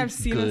don't really think I've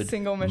seen a good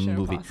single Mission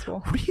movie.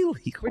 Impossible.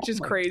 Really? Which is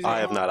crazy. I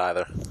have not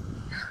either.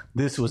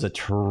 This was a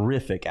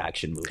terrific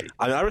action movie.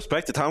 I mean, I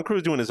respect it. Tom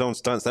Cruise doing his own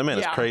stunts. That man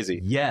is crazy.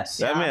 Yes.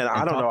 That man,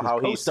 I don't know how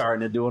he's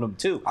starting to doing them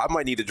too. I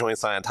might need to join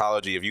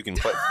Scientology if you can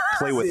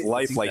play with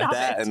life like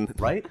that. And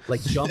right?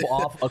 Like jump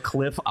off a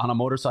cliff on a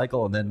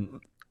motorcycle and then...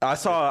 I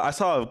saw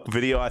a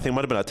video, I think it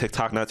might have been a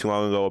TikTok not too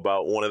long ago,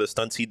 about one of the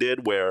stunts he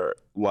did where,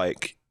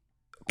 like,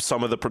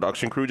 some of the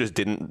production crew just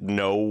didn't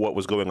know what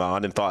was going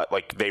on and thought,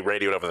 like, they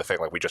radioed over the thing,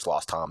 like, we just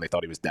lost Tom. They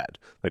thought he was dead.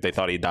 Like, they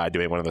thought he died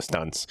doing one of the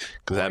stunts.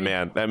 Because that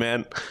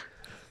man,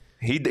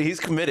 he's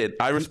committed.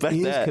 I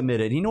respect that. He's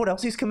committed. You know what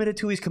else he's committed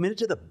to? He's committed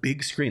to the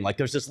big screen. Like,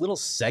 there's this little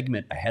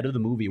segment ahead of the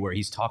movie where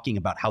he's talking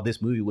about how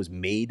this movie was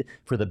made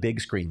for the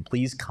big screen.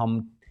 Please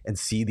come and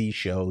see these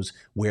shows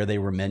where they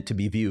were meant to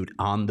be viewed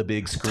on the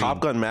big screen. Top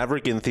Gun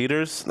Maverick in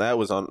theaters, that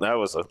was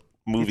a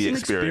movie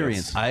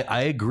experience.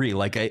 I agree.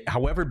 Like,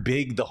 however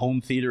big the home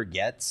theater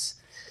gets,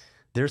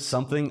 there's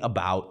something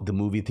about the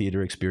movie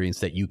theater experience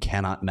that you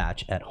cannot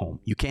match at home.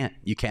 You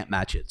can't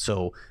match it.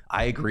 So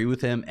I agree with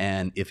him.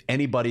 And if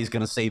anybody's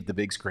going to save the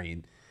big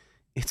screen,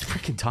 it's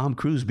freaking Tom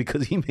Cruise,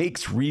 because he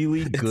makes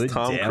really good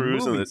Tom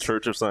Cruise movies. and the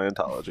Church of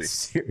Scientology.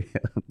 Seriously,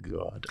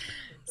 God.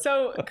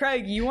 So,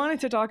 Craig, you wanted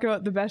to talk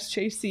about the best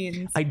chase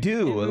scenes. I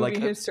do. In movie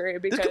history.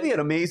 Because this could be an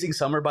amazing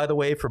summer, by the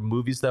way, for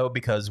movies, though,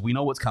 because we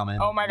know what's coming.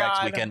 Oh my next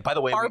God! weekend. By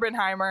the way,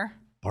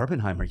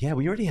 Barbenheimer. Yeah,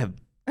 we already have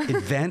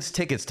advanced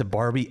tickets to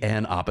Barbie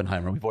and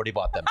Oppenheimer. We've already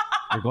bought them.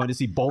 We're going to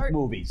see both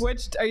movies.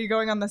 Which are you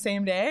going on the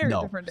same day or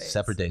no, different days?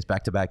 Separate days,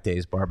 back-to-back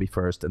days. Barbie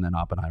first, and then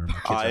Oppenheimer.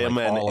 I am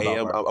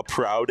a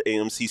proud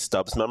AMC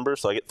Stubs member,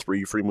 so I get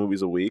 3 free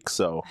movies a week.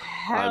 So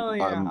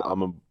I'm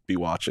gonna be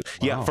watching.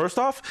 Wow. Yeah, first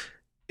off,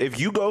 if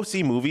you go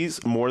see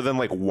movies more than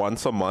like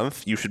once a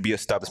month, you should be a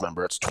Stubs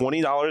member. It's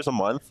 $20 a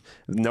month,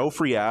 no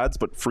free ads,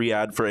 but free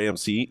ad for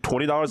AMC.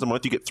 $20 a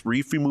month, you get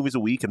 3 free movies a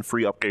week and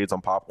free upgrades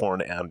on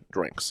popcorn and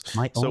drinks.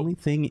 My only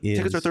thing is,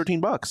 tickets are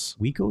 $13.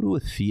 We go to a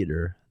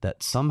theater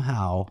that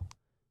somehow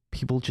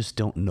people just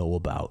don't know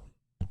about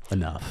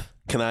enough.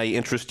 Can I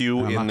interest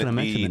you in the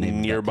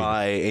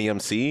nearby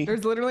AMC?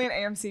 There's literally an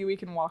AMC. We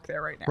can walk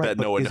there right now.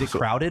 Right, is it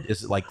crowded?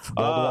 Is it like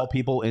wall-to-wall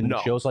people in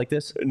shows like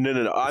this?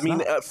 No. I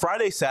mean,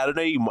 Friday,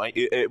 Saturday,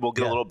 it will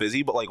get a little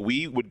busy, but like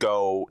we would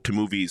go to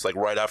movies like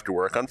right after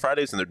work on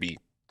Fridays, and there'd be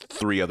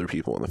 3 other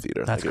people in the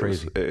theater. That's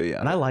crazy. Yeah,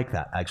 and I like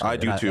that, actually. I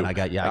do too.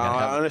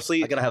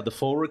 Honestly, I gotta have the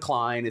full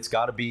recline. It's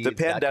got to be. The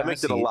pandemic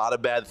did a lot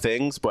of bad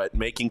things, but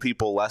making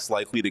people less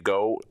likely to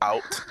go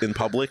out in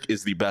public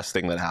is the best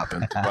thing that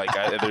happened. Like,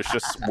 there's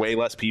just way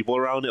less people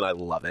around, and I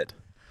love it.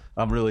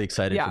 I'm really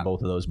excited for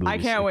both of those movies. I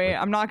can't wait.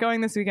 I'm not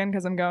going this weekend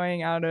because I'm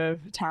going out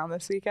of town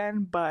this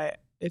weekend, but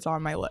it's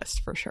on my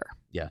list for sure.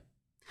 Yeah.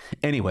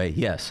 Anyway,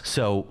 yes.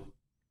 So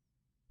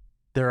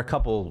there are a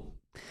couple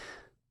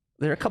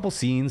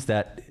scenes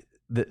that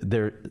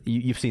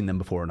you've seen them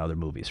before in other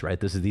movies, right?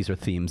 These are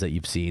themes that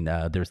you've seen.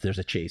 There's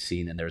a chase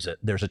scene and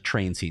there's a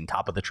train scene,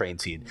 top of the train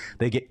scene.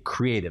 They get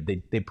creative.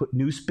 They put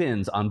new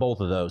spins on both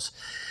of those,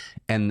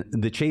 and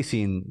the chase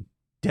scene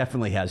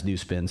definitely has new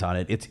spins on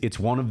it. It's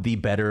one of the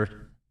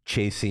better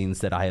chase scenes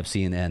that I have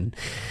seen, and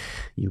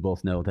you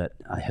both know that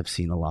I have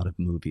seen a lot of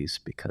movies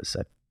because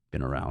I've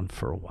been around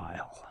for a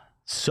while.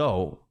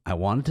 So I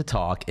wanted to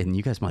talk, and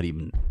you guys might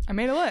even. I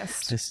made a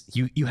list.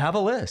 You have a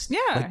list.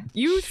 Yeah,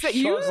 you said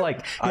you. Sean's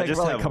like, I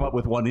just have come up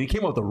with one, and he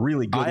came up with a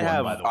really good one.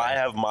 By the way, I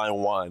have my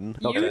one.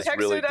 You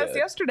texted us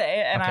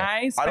yesterday, and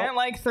I spent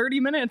like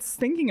 30 minutes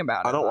thinking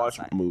about it. I don't watch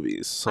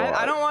movies. So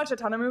I don't watch a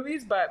ton of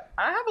movies, but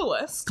I have a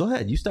list. Go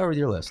ahead. You start with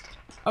your list.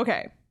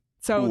 Okay,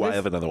 so I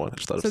have another one.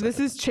 This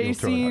is chase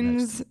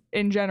scenes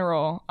in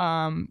general.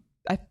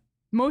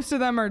 Most of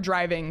them are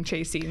driving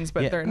chase scenes,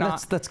 but they're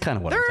not. That's kind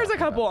of what There's a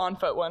couple on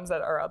foot ones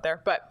that are out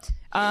there, but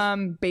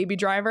Baby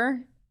Driver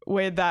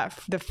with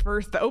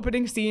the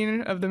opening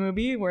scene of the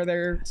movie where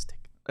they're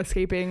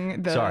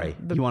escaping the. Sorry,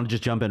 you want to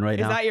just jump in right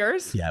now? Is that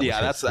yours?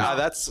 Yeah.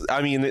 That's.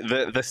 I mean,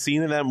 the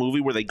scene in that movie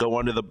where they go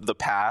under the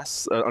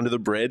pass, under the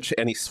bridge,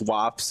 and he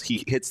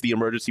hits the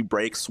emergency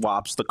brake,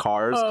 swaps the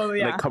cars, and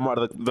they come out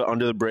of the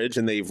under the bridge,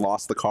 and they've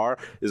lost the car,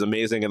 is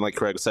amazing. And like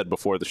Craig said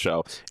before the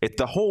show,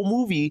 the whole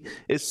movie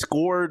is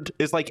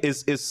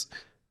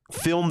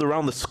filmed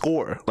around the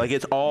score. Like,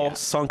 it's all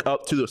sunk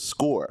up to the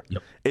score.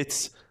 Yep.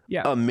 It's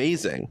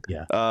amazing.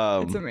 Yeah.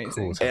 It's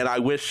amazing. And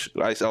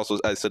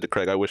I said to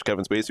Craig, I wish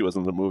Kevin Spacey was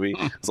in the movie.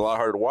 It's a lot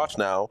harder to watch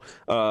now.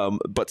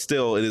 But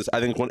still, it is.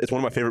 I think it's one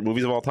of my favorite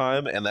movies of all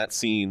time. And that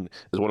scene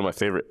is one of my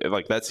favorite.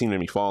 Like, that scene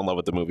made me fall in love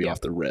with the movie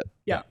off the rip.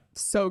 Yeah.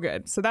 So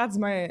good. So that's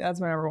my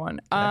number one.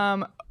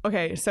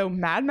 Okay, so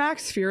Mad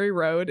Max Fury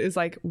Road is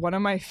like one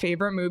of my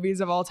favorite movies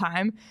of all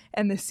time,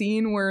 and the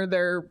scene where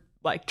they're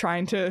like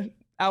trying to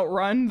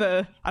outrun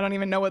I don't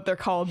even know what they're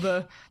called,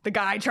 the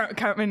guy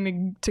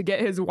coming to get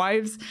his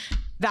wives.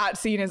 That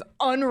scene is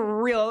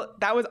unreal.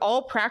 That was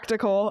all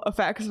practical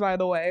effects, by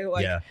the way.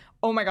 Like,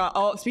 oh my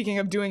god! Speaking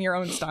of doing your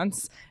own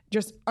stunts,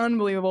 just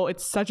unbelievable.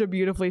 It's such a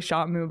beautifully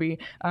shot movie.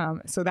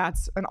 So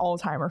that's an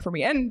all-timer for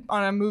me, and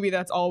on a movie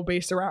that's all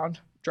based around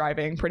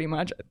driving, pretty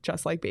much,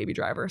 just like Baby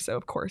Driver. So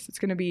of course it's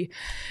going to be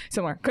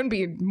similar. Couldn't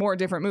be more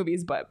different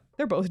movies, but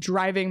they're both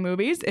driving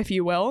movies, if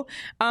you will.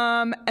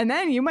 And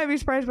then you might be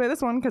surprised by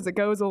this one because it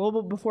goes a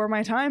little bit before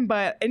my time,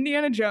 but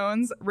Indiana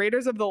Jones,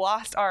 Raiders of the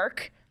Lost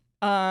Ark.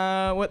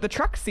 With the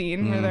truck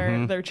scene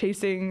where they're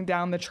chasing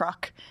down the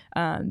truck.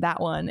 That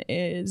one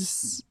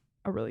is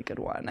a really good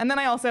one. And then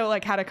I also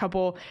like had a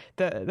couple.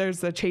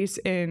 There's the chase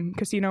in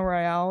Casino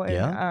Royale.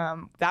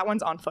 And, that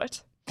one's on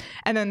foot.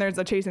 And then there's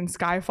a chase in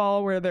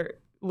Skyfall where they're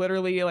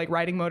literally like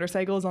riding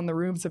motorcycles on the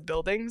roofs of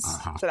buildings.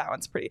 So that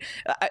one's pretty.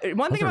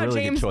 One thing about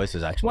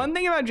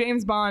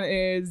James Bond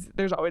is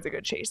there's always a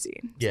good chase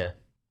scene. Yeah.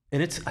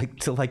 And it's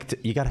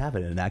you got to have it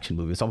in an action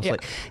movie. It's almost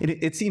like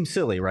it seems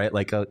silly, right?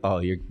 Like, oh,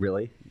 you're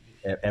really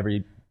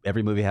every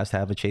movie has to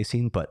have a chase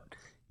scene, but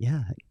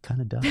yeah, it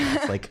kind of does.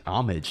 It's like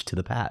homage to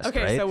the past.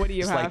 Okay, right? so what do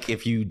you have? Like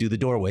if you do the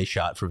doorway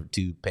shot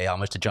to pay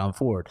homage to John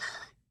Ford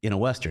in a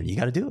Western, you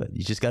got to do it.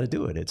 You just got to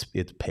do it.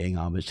 It's paying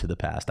homage to the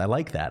past. I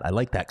like that. I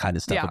like that kind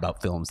of stuff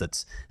about films.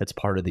 That's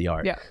part of the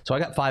art. Yeah. So I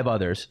got 5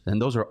 others,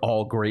 and those are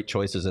all great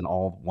choices and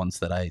all ones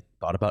that I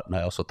thought about, and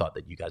I also thought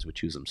that you guys would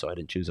choose them, so I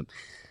didn't choose them.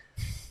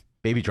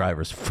 Baby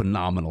Driver's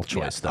phenomenal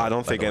choice. Though, I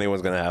don't think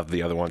anyone's going to have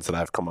the other ones that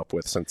I've come up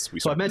with since we.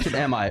 So I mentioned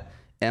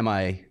Am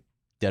I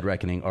Dead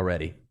Reckoning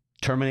already?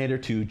 Terminator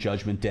 2,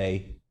 Judgment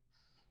Day.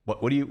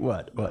 What?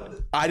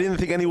 I didn't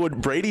think anyone.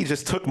 Brady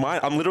just took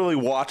mine. I'm literally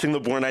watching the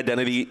Bourne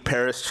Identity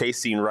Paris chase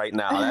scene right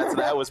now.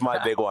 That was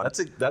my big one.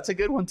 That's a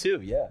good one too.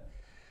 Yeah.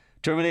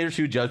 Terminator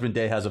 2, Judgment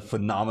Day has a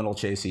phenomenal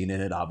chase scene in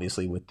it,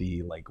 obviously with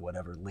the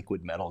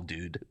liquid metal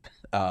dude.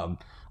 I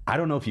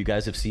don't know if you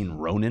guys have seen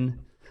Ronin.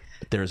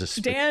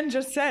 Dan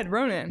just said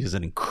Ronin. There's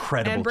an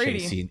incredible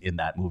chase scene in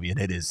that movie, and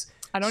it is.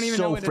 I don't even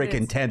know what it is. So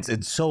freaking tense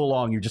and so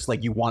long. You're just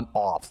like, you want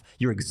off.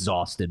 You're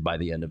exhausted by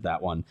the end of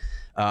that one.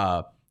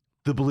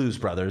 The Blues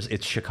Brothers.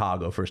 It's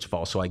Chicago, first of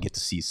all, so I get to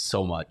see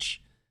so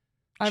much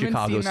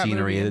Chicago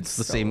scenery. It's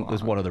the same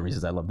as one of the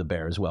reasons I love The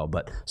Bear as well.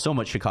 But so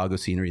much Chicago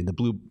scenery. And the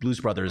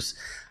Blues Brothers,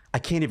 I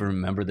can't even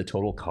remember the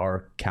total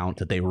car count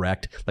that they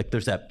wrecked. Like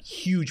there's that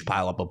huge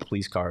pileup of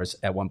police cars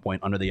at one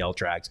point under the L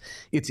tracks.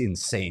 It's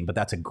insane, but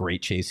that's a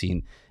great chase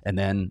scene. And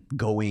then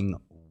going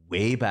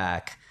way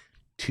back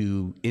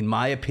to, in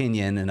my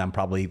opinion, and I'm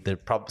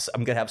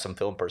gonna have some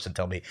film person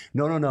tell me,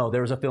 no,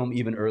 there was a film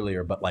even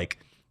earlier, but like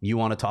you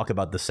want to talk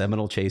about the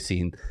seminal chase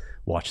scene,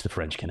 watch The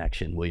French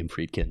Connection, William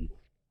Friedkin.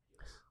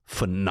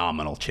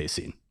 Phenomenal chase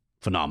scene.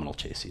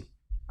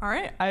 All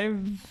right, I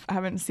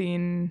haven't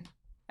seen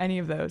any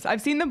of those.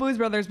 I've seen the Blues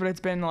Brothers, but it's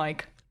been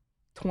like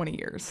 20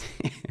 years.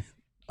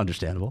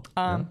 Understandable.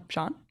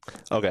 Sean?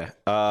 Okay.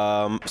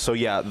 So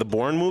yeah, the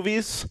Bourne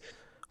movies.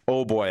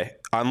 Oh boy,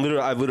 I've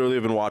literally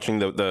been watching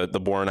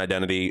the Bourne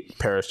Identity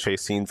Paris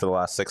chase scene for the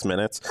last 6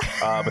 minutes.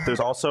 But there's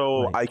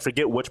also I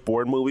forget which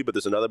Bourne movie, but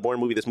there's another Bourne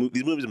movie. These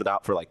movies have been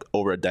out for like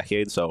over a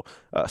decade, so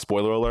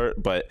spoiler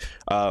alert. But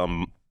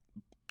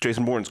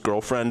Jason Bourne's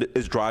girlfriend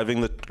is driving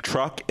the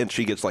truck and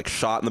she gets like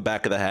shot in the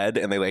back of the head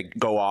and they like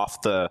go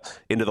off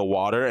into the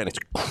water and it's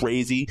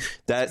crazy.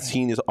 That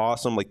scene is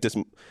awesome. Like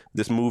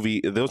those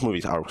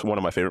movies are one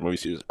of my favorite movie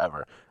series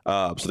ever.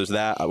 So there's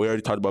that. We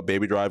already talked about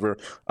Baby Driver.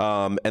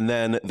 And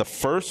then the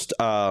first,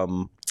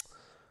 honestly,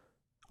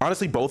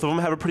 both of them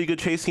have a pretty good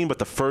chase scene, but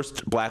the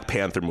first Black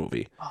Panther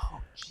movie. Oh.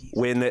 Jeez.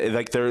 When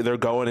like they're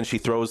going and she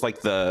throws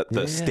like the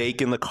steak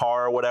in the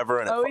car or whatever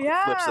and it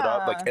flips it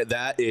up, like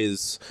that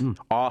is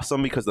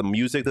awesome because the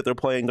music that they're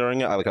playing during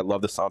it, I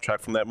love the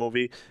soundtrack from that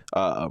movie.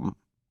 So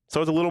it's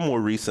a little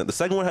more recent. The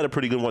second one had a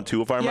pretty good one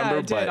too, if I remember.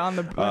 It did, when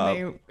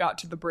they got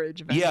to the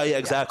bridge. Eventually. Yeah,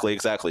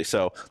 exactly.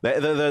 So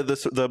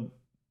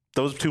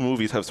those two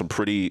movies have some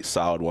pretty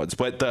solid ones,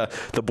 but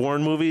the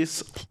Bourne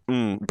movies,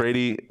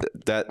 Brady,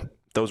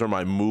 those are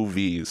my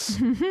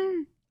movies.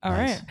 All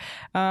right.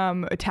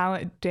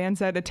 Dan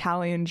said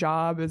Italian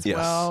Job as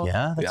well.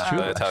 Yeah, that's true.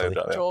 Italian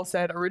Job, Joel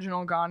said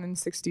original Gone in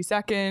 60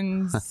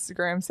 Seconds.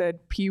 Graham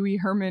said Pee Wee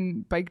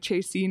Herman bike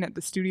chase scene at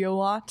the studio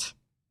lot.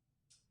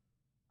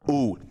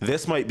 Ooh,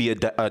 this might be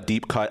a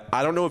deep cut.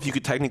 I don't know if you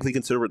could technically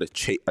consider it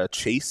a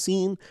chase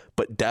scene,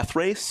 but Death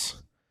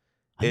Race.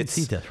 I didn't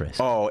see Death Race.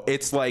 Oh,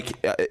 it's like,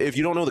 if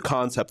you don't know the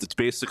concept, it's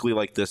basically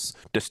like this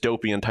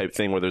dystopian type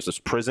thing where there's this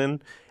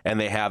prison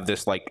and they have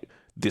this like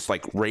this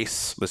like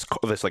race,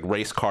 this like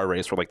race car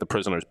race where like the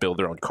prisoners build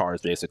their own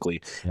cars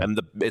basically, and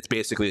it's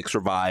basically like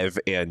survive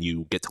and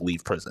you get to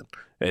leave prison.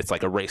 It's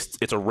like a race.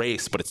 It's a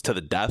race, but it's to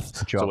the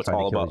death. So it's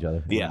all about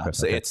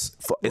So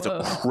it's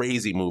a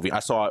crazy movie. I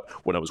saw it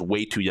when I was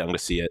way too young to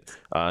see it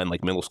in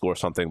like middle school or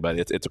something. But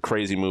it's a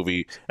crazy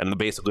movie, and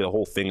basically the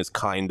whole thing is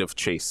kind of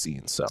chase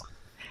scenes. So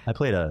I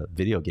played a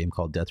video game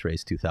called Death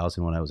Race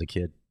 2000 when I was a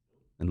kid,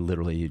 and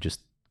literally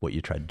what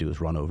you try to do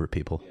is run over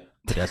people,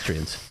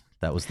 pedestrians.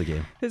 That was the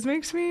game. This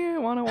makes me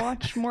want to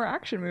watch more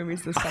action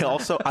movies this time.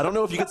 I don't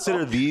know if you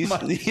consider these.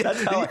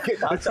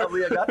 That's how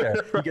Leah got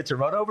there. You get to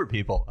run over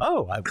people.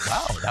 Oh, wow.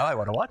 Now I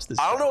want to watch this.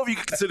 I don't know if you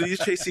can consider these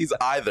chase scenes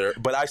either,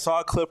 but I saw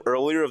a clip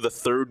earlier of the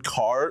third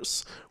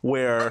Cars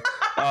where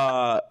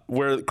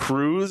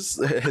Cruz,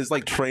 his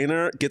like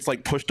trainer, gets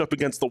like pushed up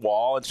against the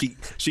wall, and she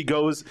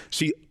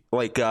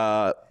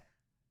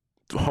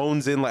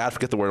hones in, like I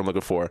forget the word I'm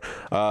looking for,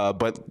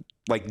 but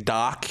like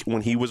Doc,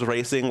 when he was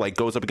racing, like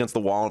goes up against the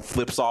wall and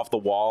flips off the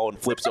wall and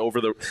flips over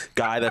the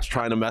guy that's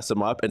trying to mess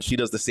him up, and she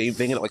does the same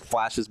thing and it like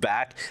flashes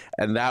back,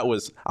 and that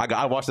was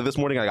I watched it this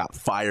morning. I got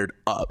fired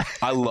up.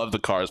 I love the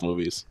Cars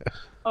movies.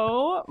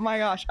 Oh my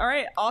gosh. All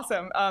right.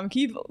 Awesome.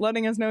 Keep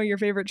letting us know your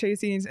favorite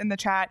chase scenes in the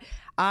chat.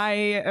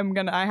 I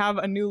have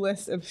a new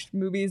list of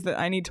movies that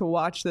I need to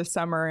watch this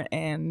summer,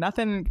 and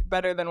nothing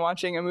better than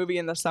watching a movie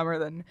in the summer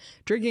than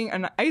drinking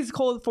an ice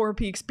cold Four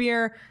Peaks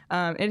beer.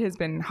 It has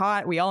been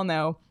hot. We all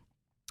know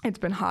it's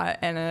been hot,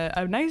 and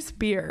a nice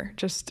beer.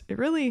 Just it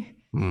really,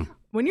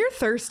 when you're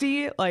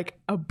thirsty, like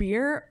a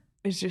beer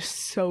is just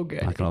so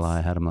good. Not gonna lie,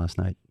 I had them last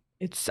night.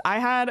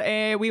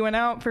 We went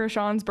out for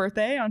Sean's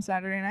birthday on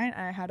Saturday night.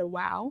 I had a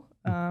wow.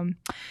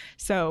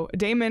 So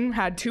Damon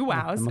had 2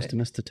 wows. I must have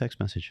missed the text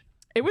message.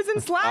 It was in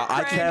Slack.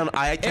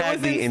 I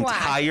tagged the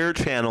entire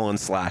channel in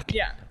Slack.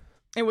 Yeah.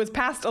 It was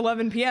past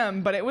 11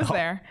 p.m., but it was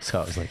there.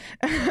 So I was like,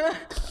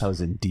 I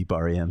was in deep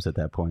REMs at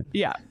that point.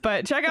 Yeah,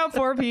 but check out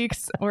Four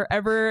Peaks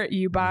wherever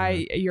you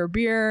buy your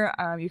beer.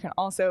 You can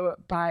also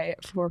buy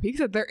Four Peaks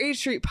at their 8th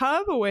Street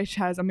Pub, which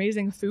has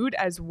amazing food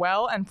as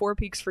well. And Four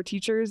Peaks for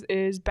Teachers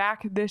is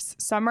back this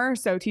summer.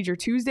 So Teacher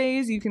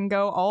Tuesdays, you can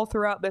go all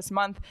throughout this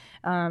month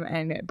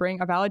and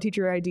bring a valid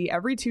teacher ID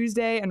every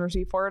Tuesday and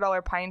receive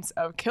 $4 pints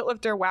of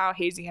Kitlifter, Wow,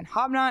 Hazy, and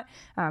Hobnot.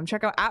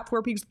 Check out at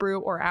Four Peaks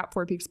Brew or at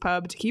Four Peaks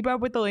Pub to keep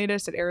up with the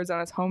latest at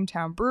Arizona's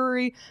hometown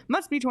brewery.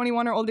 Must be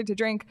 21 or older to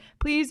drink.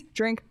 Please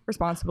drink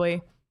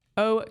responsibly.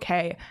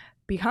 Okay.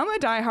 Become a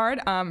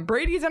diehard.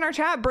 Brady's in our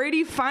chat.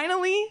 Brady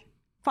finally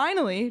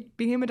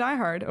became a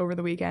diehard over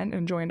the weekend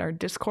and joined our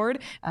Discord.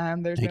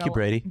 Thank you,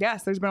 Brady.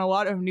 Yes, there's been a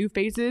lot of new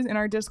faces in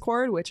our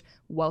Discord, which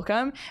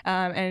welcome.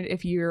 And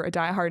if you're a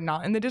diehard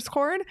not in the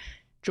Discord,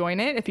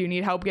 join it. If you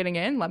need help getting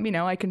in, let me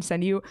know. I can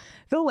send you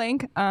the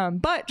link.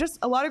 But just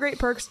a lot of great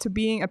perks to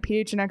being a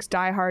PHNX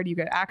diehard. You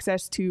get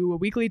access to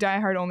weekly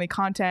diehard only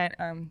content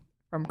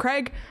from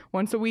Craig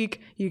once a week.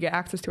 You get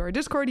access to our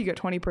Discord. You get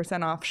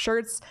 20% off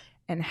shirts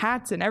and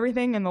hats and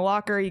everything in the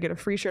locker. You get a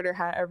free shirt or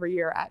hat every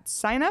year at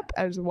sign up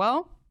as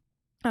well.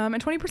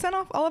 And 20%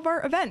 off all of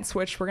our events,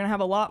 which we're going to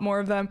have a lot more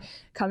of them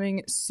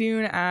coming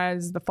soon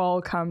as the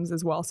fall comes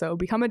as well. So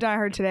become a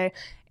diehard today.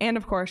 And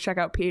of course, check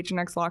out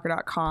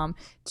phnxlocker.com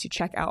to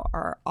check out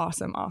our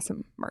awesome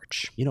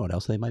merch. You know what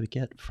else they might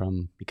get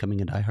from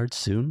becoming a diehard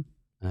soon?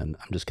 And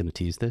I'm just going to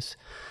tease this.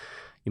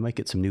 You might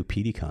get some new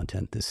PD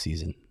content this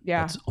season.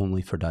 Yeah. That's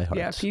only for diehards.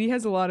 Yeah, PD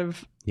has a lot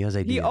of... He has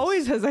ideas. He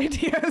always has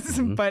ideas,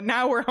 but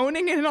now we're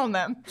honing in on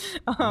them.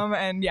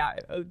 And yeah,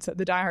 so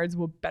the diehards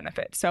will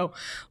benefit. So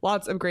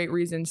lots of great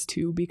reasons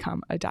to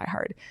become a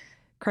diehard.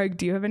 Craig,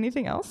 do you have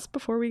anything else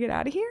before we get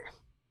out of here?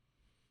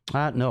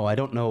 No, I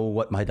don't know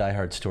what my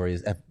diehard story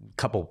is. A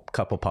couple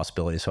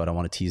possibilities, so I don't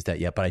want to tease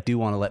that yet. But I do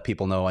want to let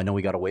people know. I know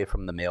we got away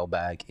from the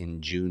mailbag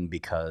in June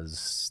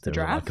because there was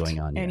a lot going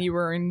on. And you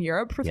were in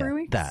Europe for 3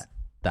 weeks?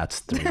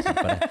 That's the reason.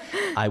 But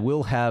I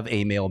will have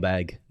a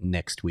mailbag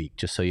next week,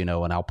 just so you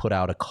know, and I'll put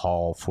out a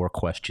call for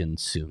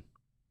questions soon.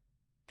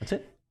 That's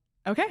it.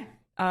 Okay.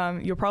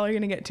 You're probably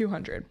going to get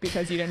 200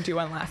 because you didn't do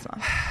one last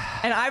month.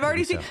 And I've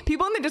already seen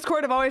people in the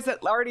Discord have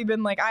already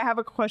been like, I have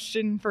a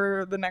question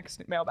for the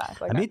next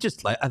mailbag. Like,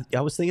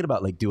 I was thinking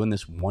about like doing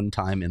this one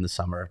time in the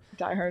summer.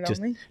 Diehard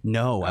only?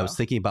 No, I was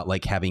thinking about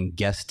like having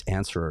guest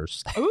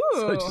answerers. Ooh.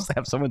 So just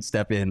have someone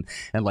step in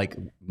and like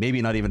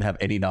maybe not even have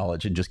any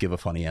knowledge and just give a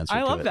funny answer.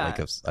 I to love it. that.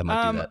 Like I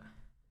might do that.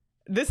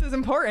 This is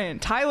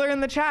important. Tyler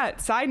in the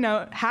chat. Side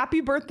note, happy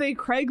birthday,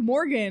 Craig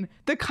Morgan,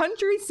 the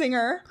country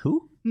singer.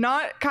 Who?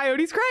 Not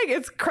Coyotes Craig.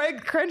 It's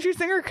country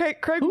singer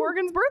Craig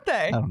Morgan's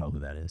birthday. I don't know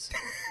who that is.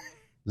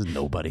 This is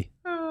nobody.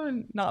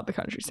 Not the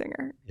country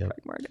singer, Craig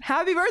Morgan.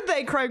 Happy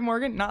birthday, Craig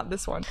Morgan. Not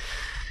this one.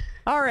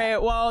 All right.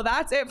 Well,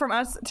 that's it from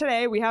us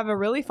today. We have a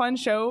really fun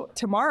show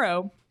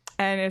tomorrow.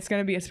 And it's going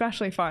to be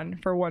especially fun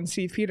for one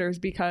Steve Peters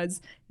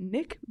because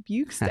Nick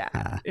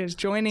Bukestad is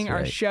joining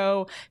our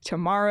show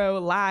tomorrow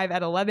live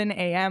at 11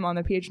 a.m. on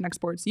the PHNX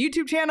Sports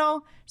YouTube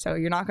channel. So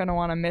you're not going to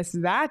want to miss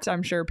that.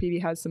 I'm sure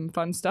PD has some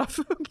fun stuff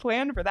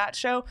planned for that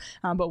show.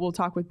 But we'll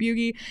talk with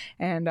Bugie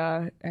and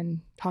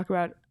talk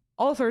about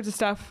all sorts of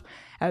stuff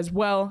as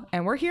well.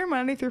 And we're here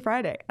Monday through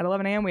Friday at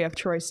 11 a.m. We have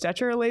Troy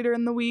Stetcher later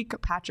in the week.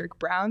 Patrick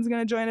Brown's going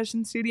to join us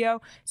in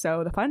studio.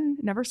 So the fun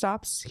never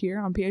stops here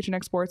on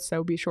PHNX Sports.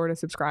 So be sure to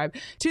subscribe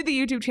to the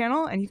YouTube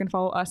channel, and you can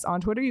follow us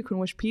on Twitter. You can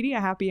wish Petey a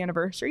happy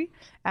anniversary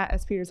at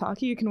S. Peters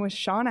Hockey. You can wish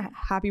Sean a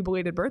happy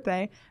belated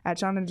birthday at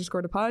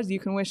Sean_DePaz. You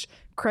can wish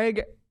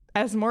Craig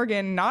S.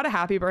 Morgan not a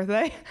happy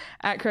birthday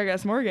at Craig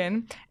S.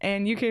 Morgan.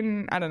 And you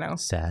can, I don't know.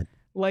 Sad.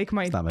 Like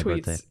my tweets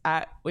birthday.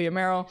 At Leah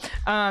Merrill.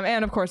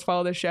 And of course,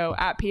 follow the show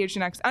at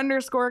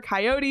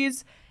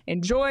PHNX_Coyotes.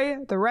 Enjoy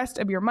the rest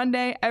of your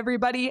Monday,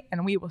 everybody,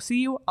 and we will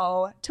see you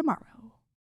all tomorrow.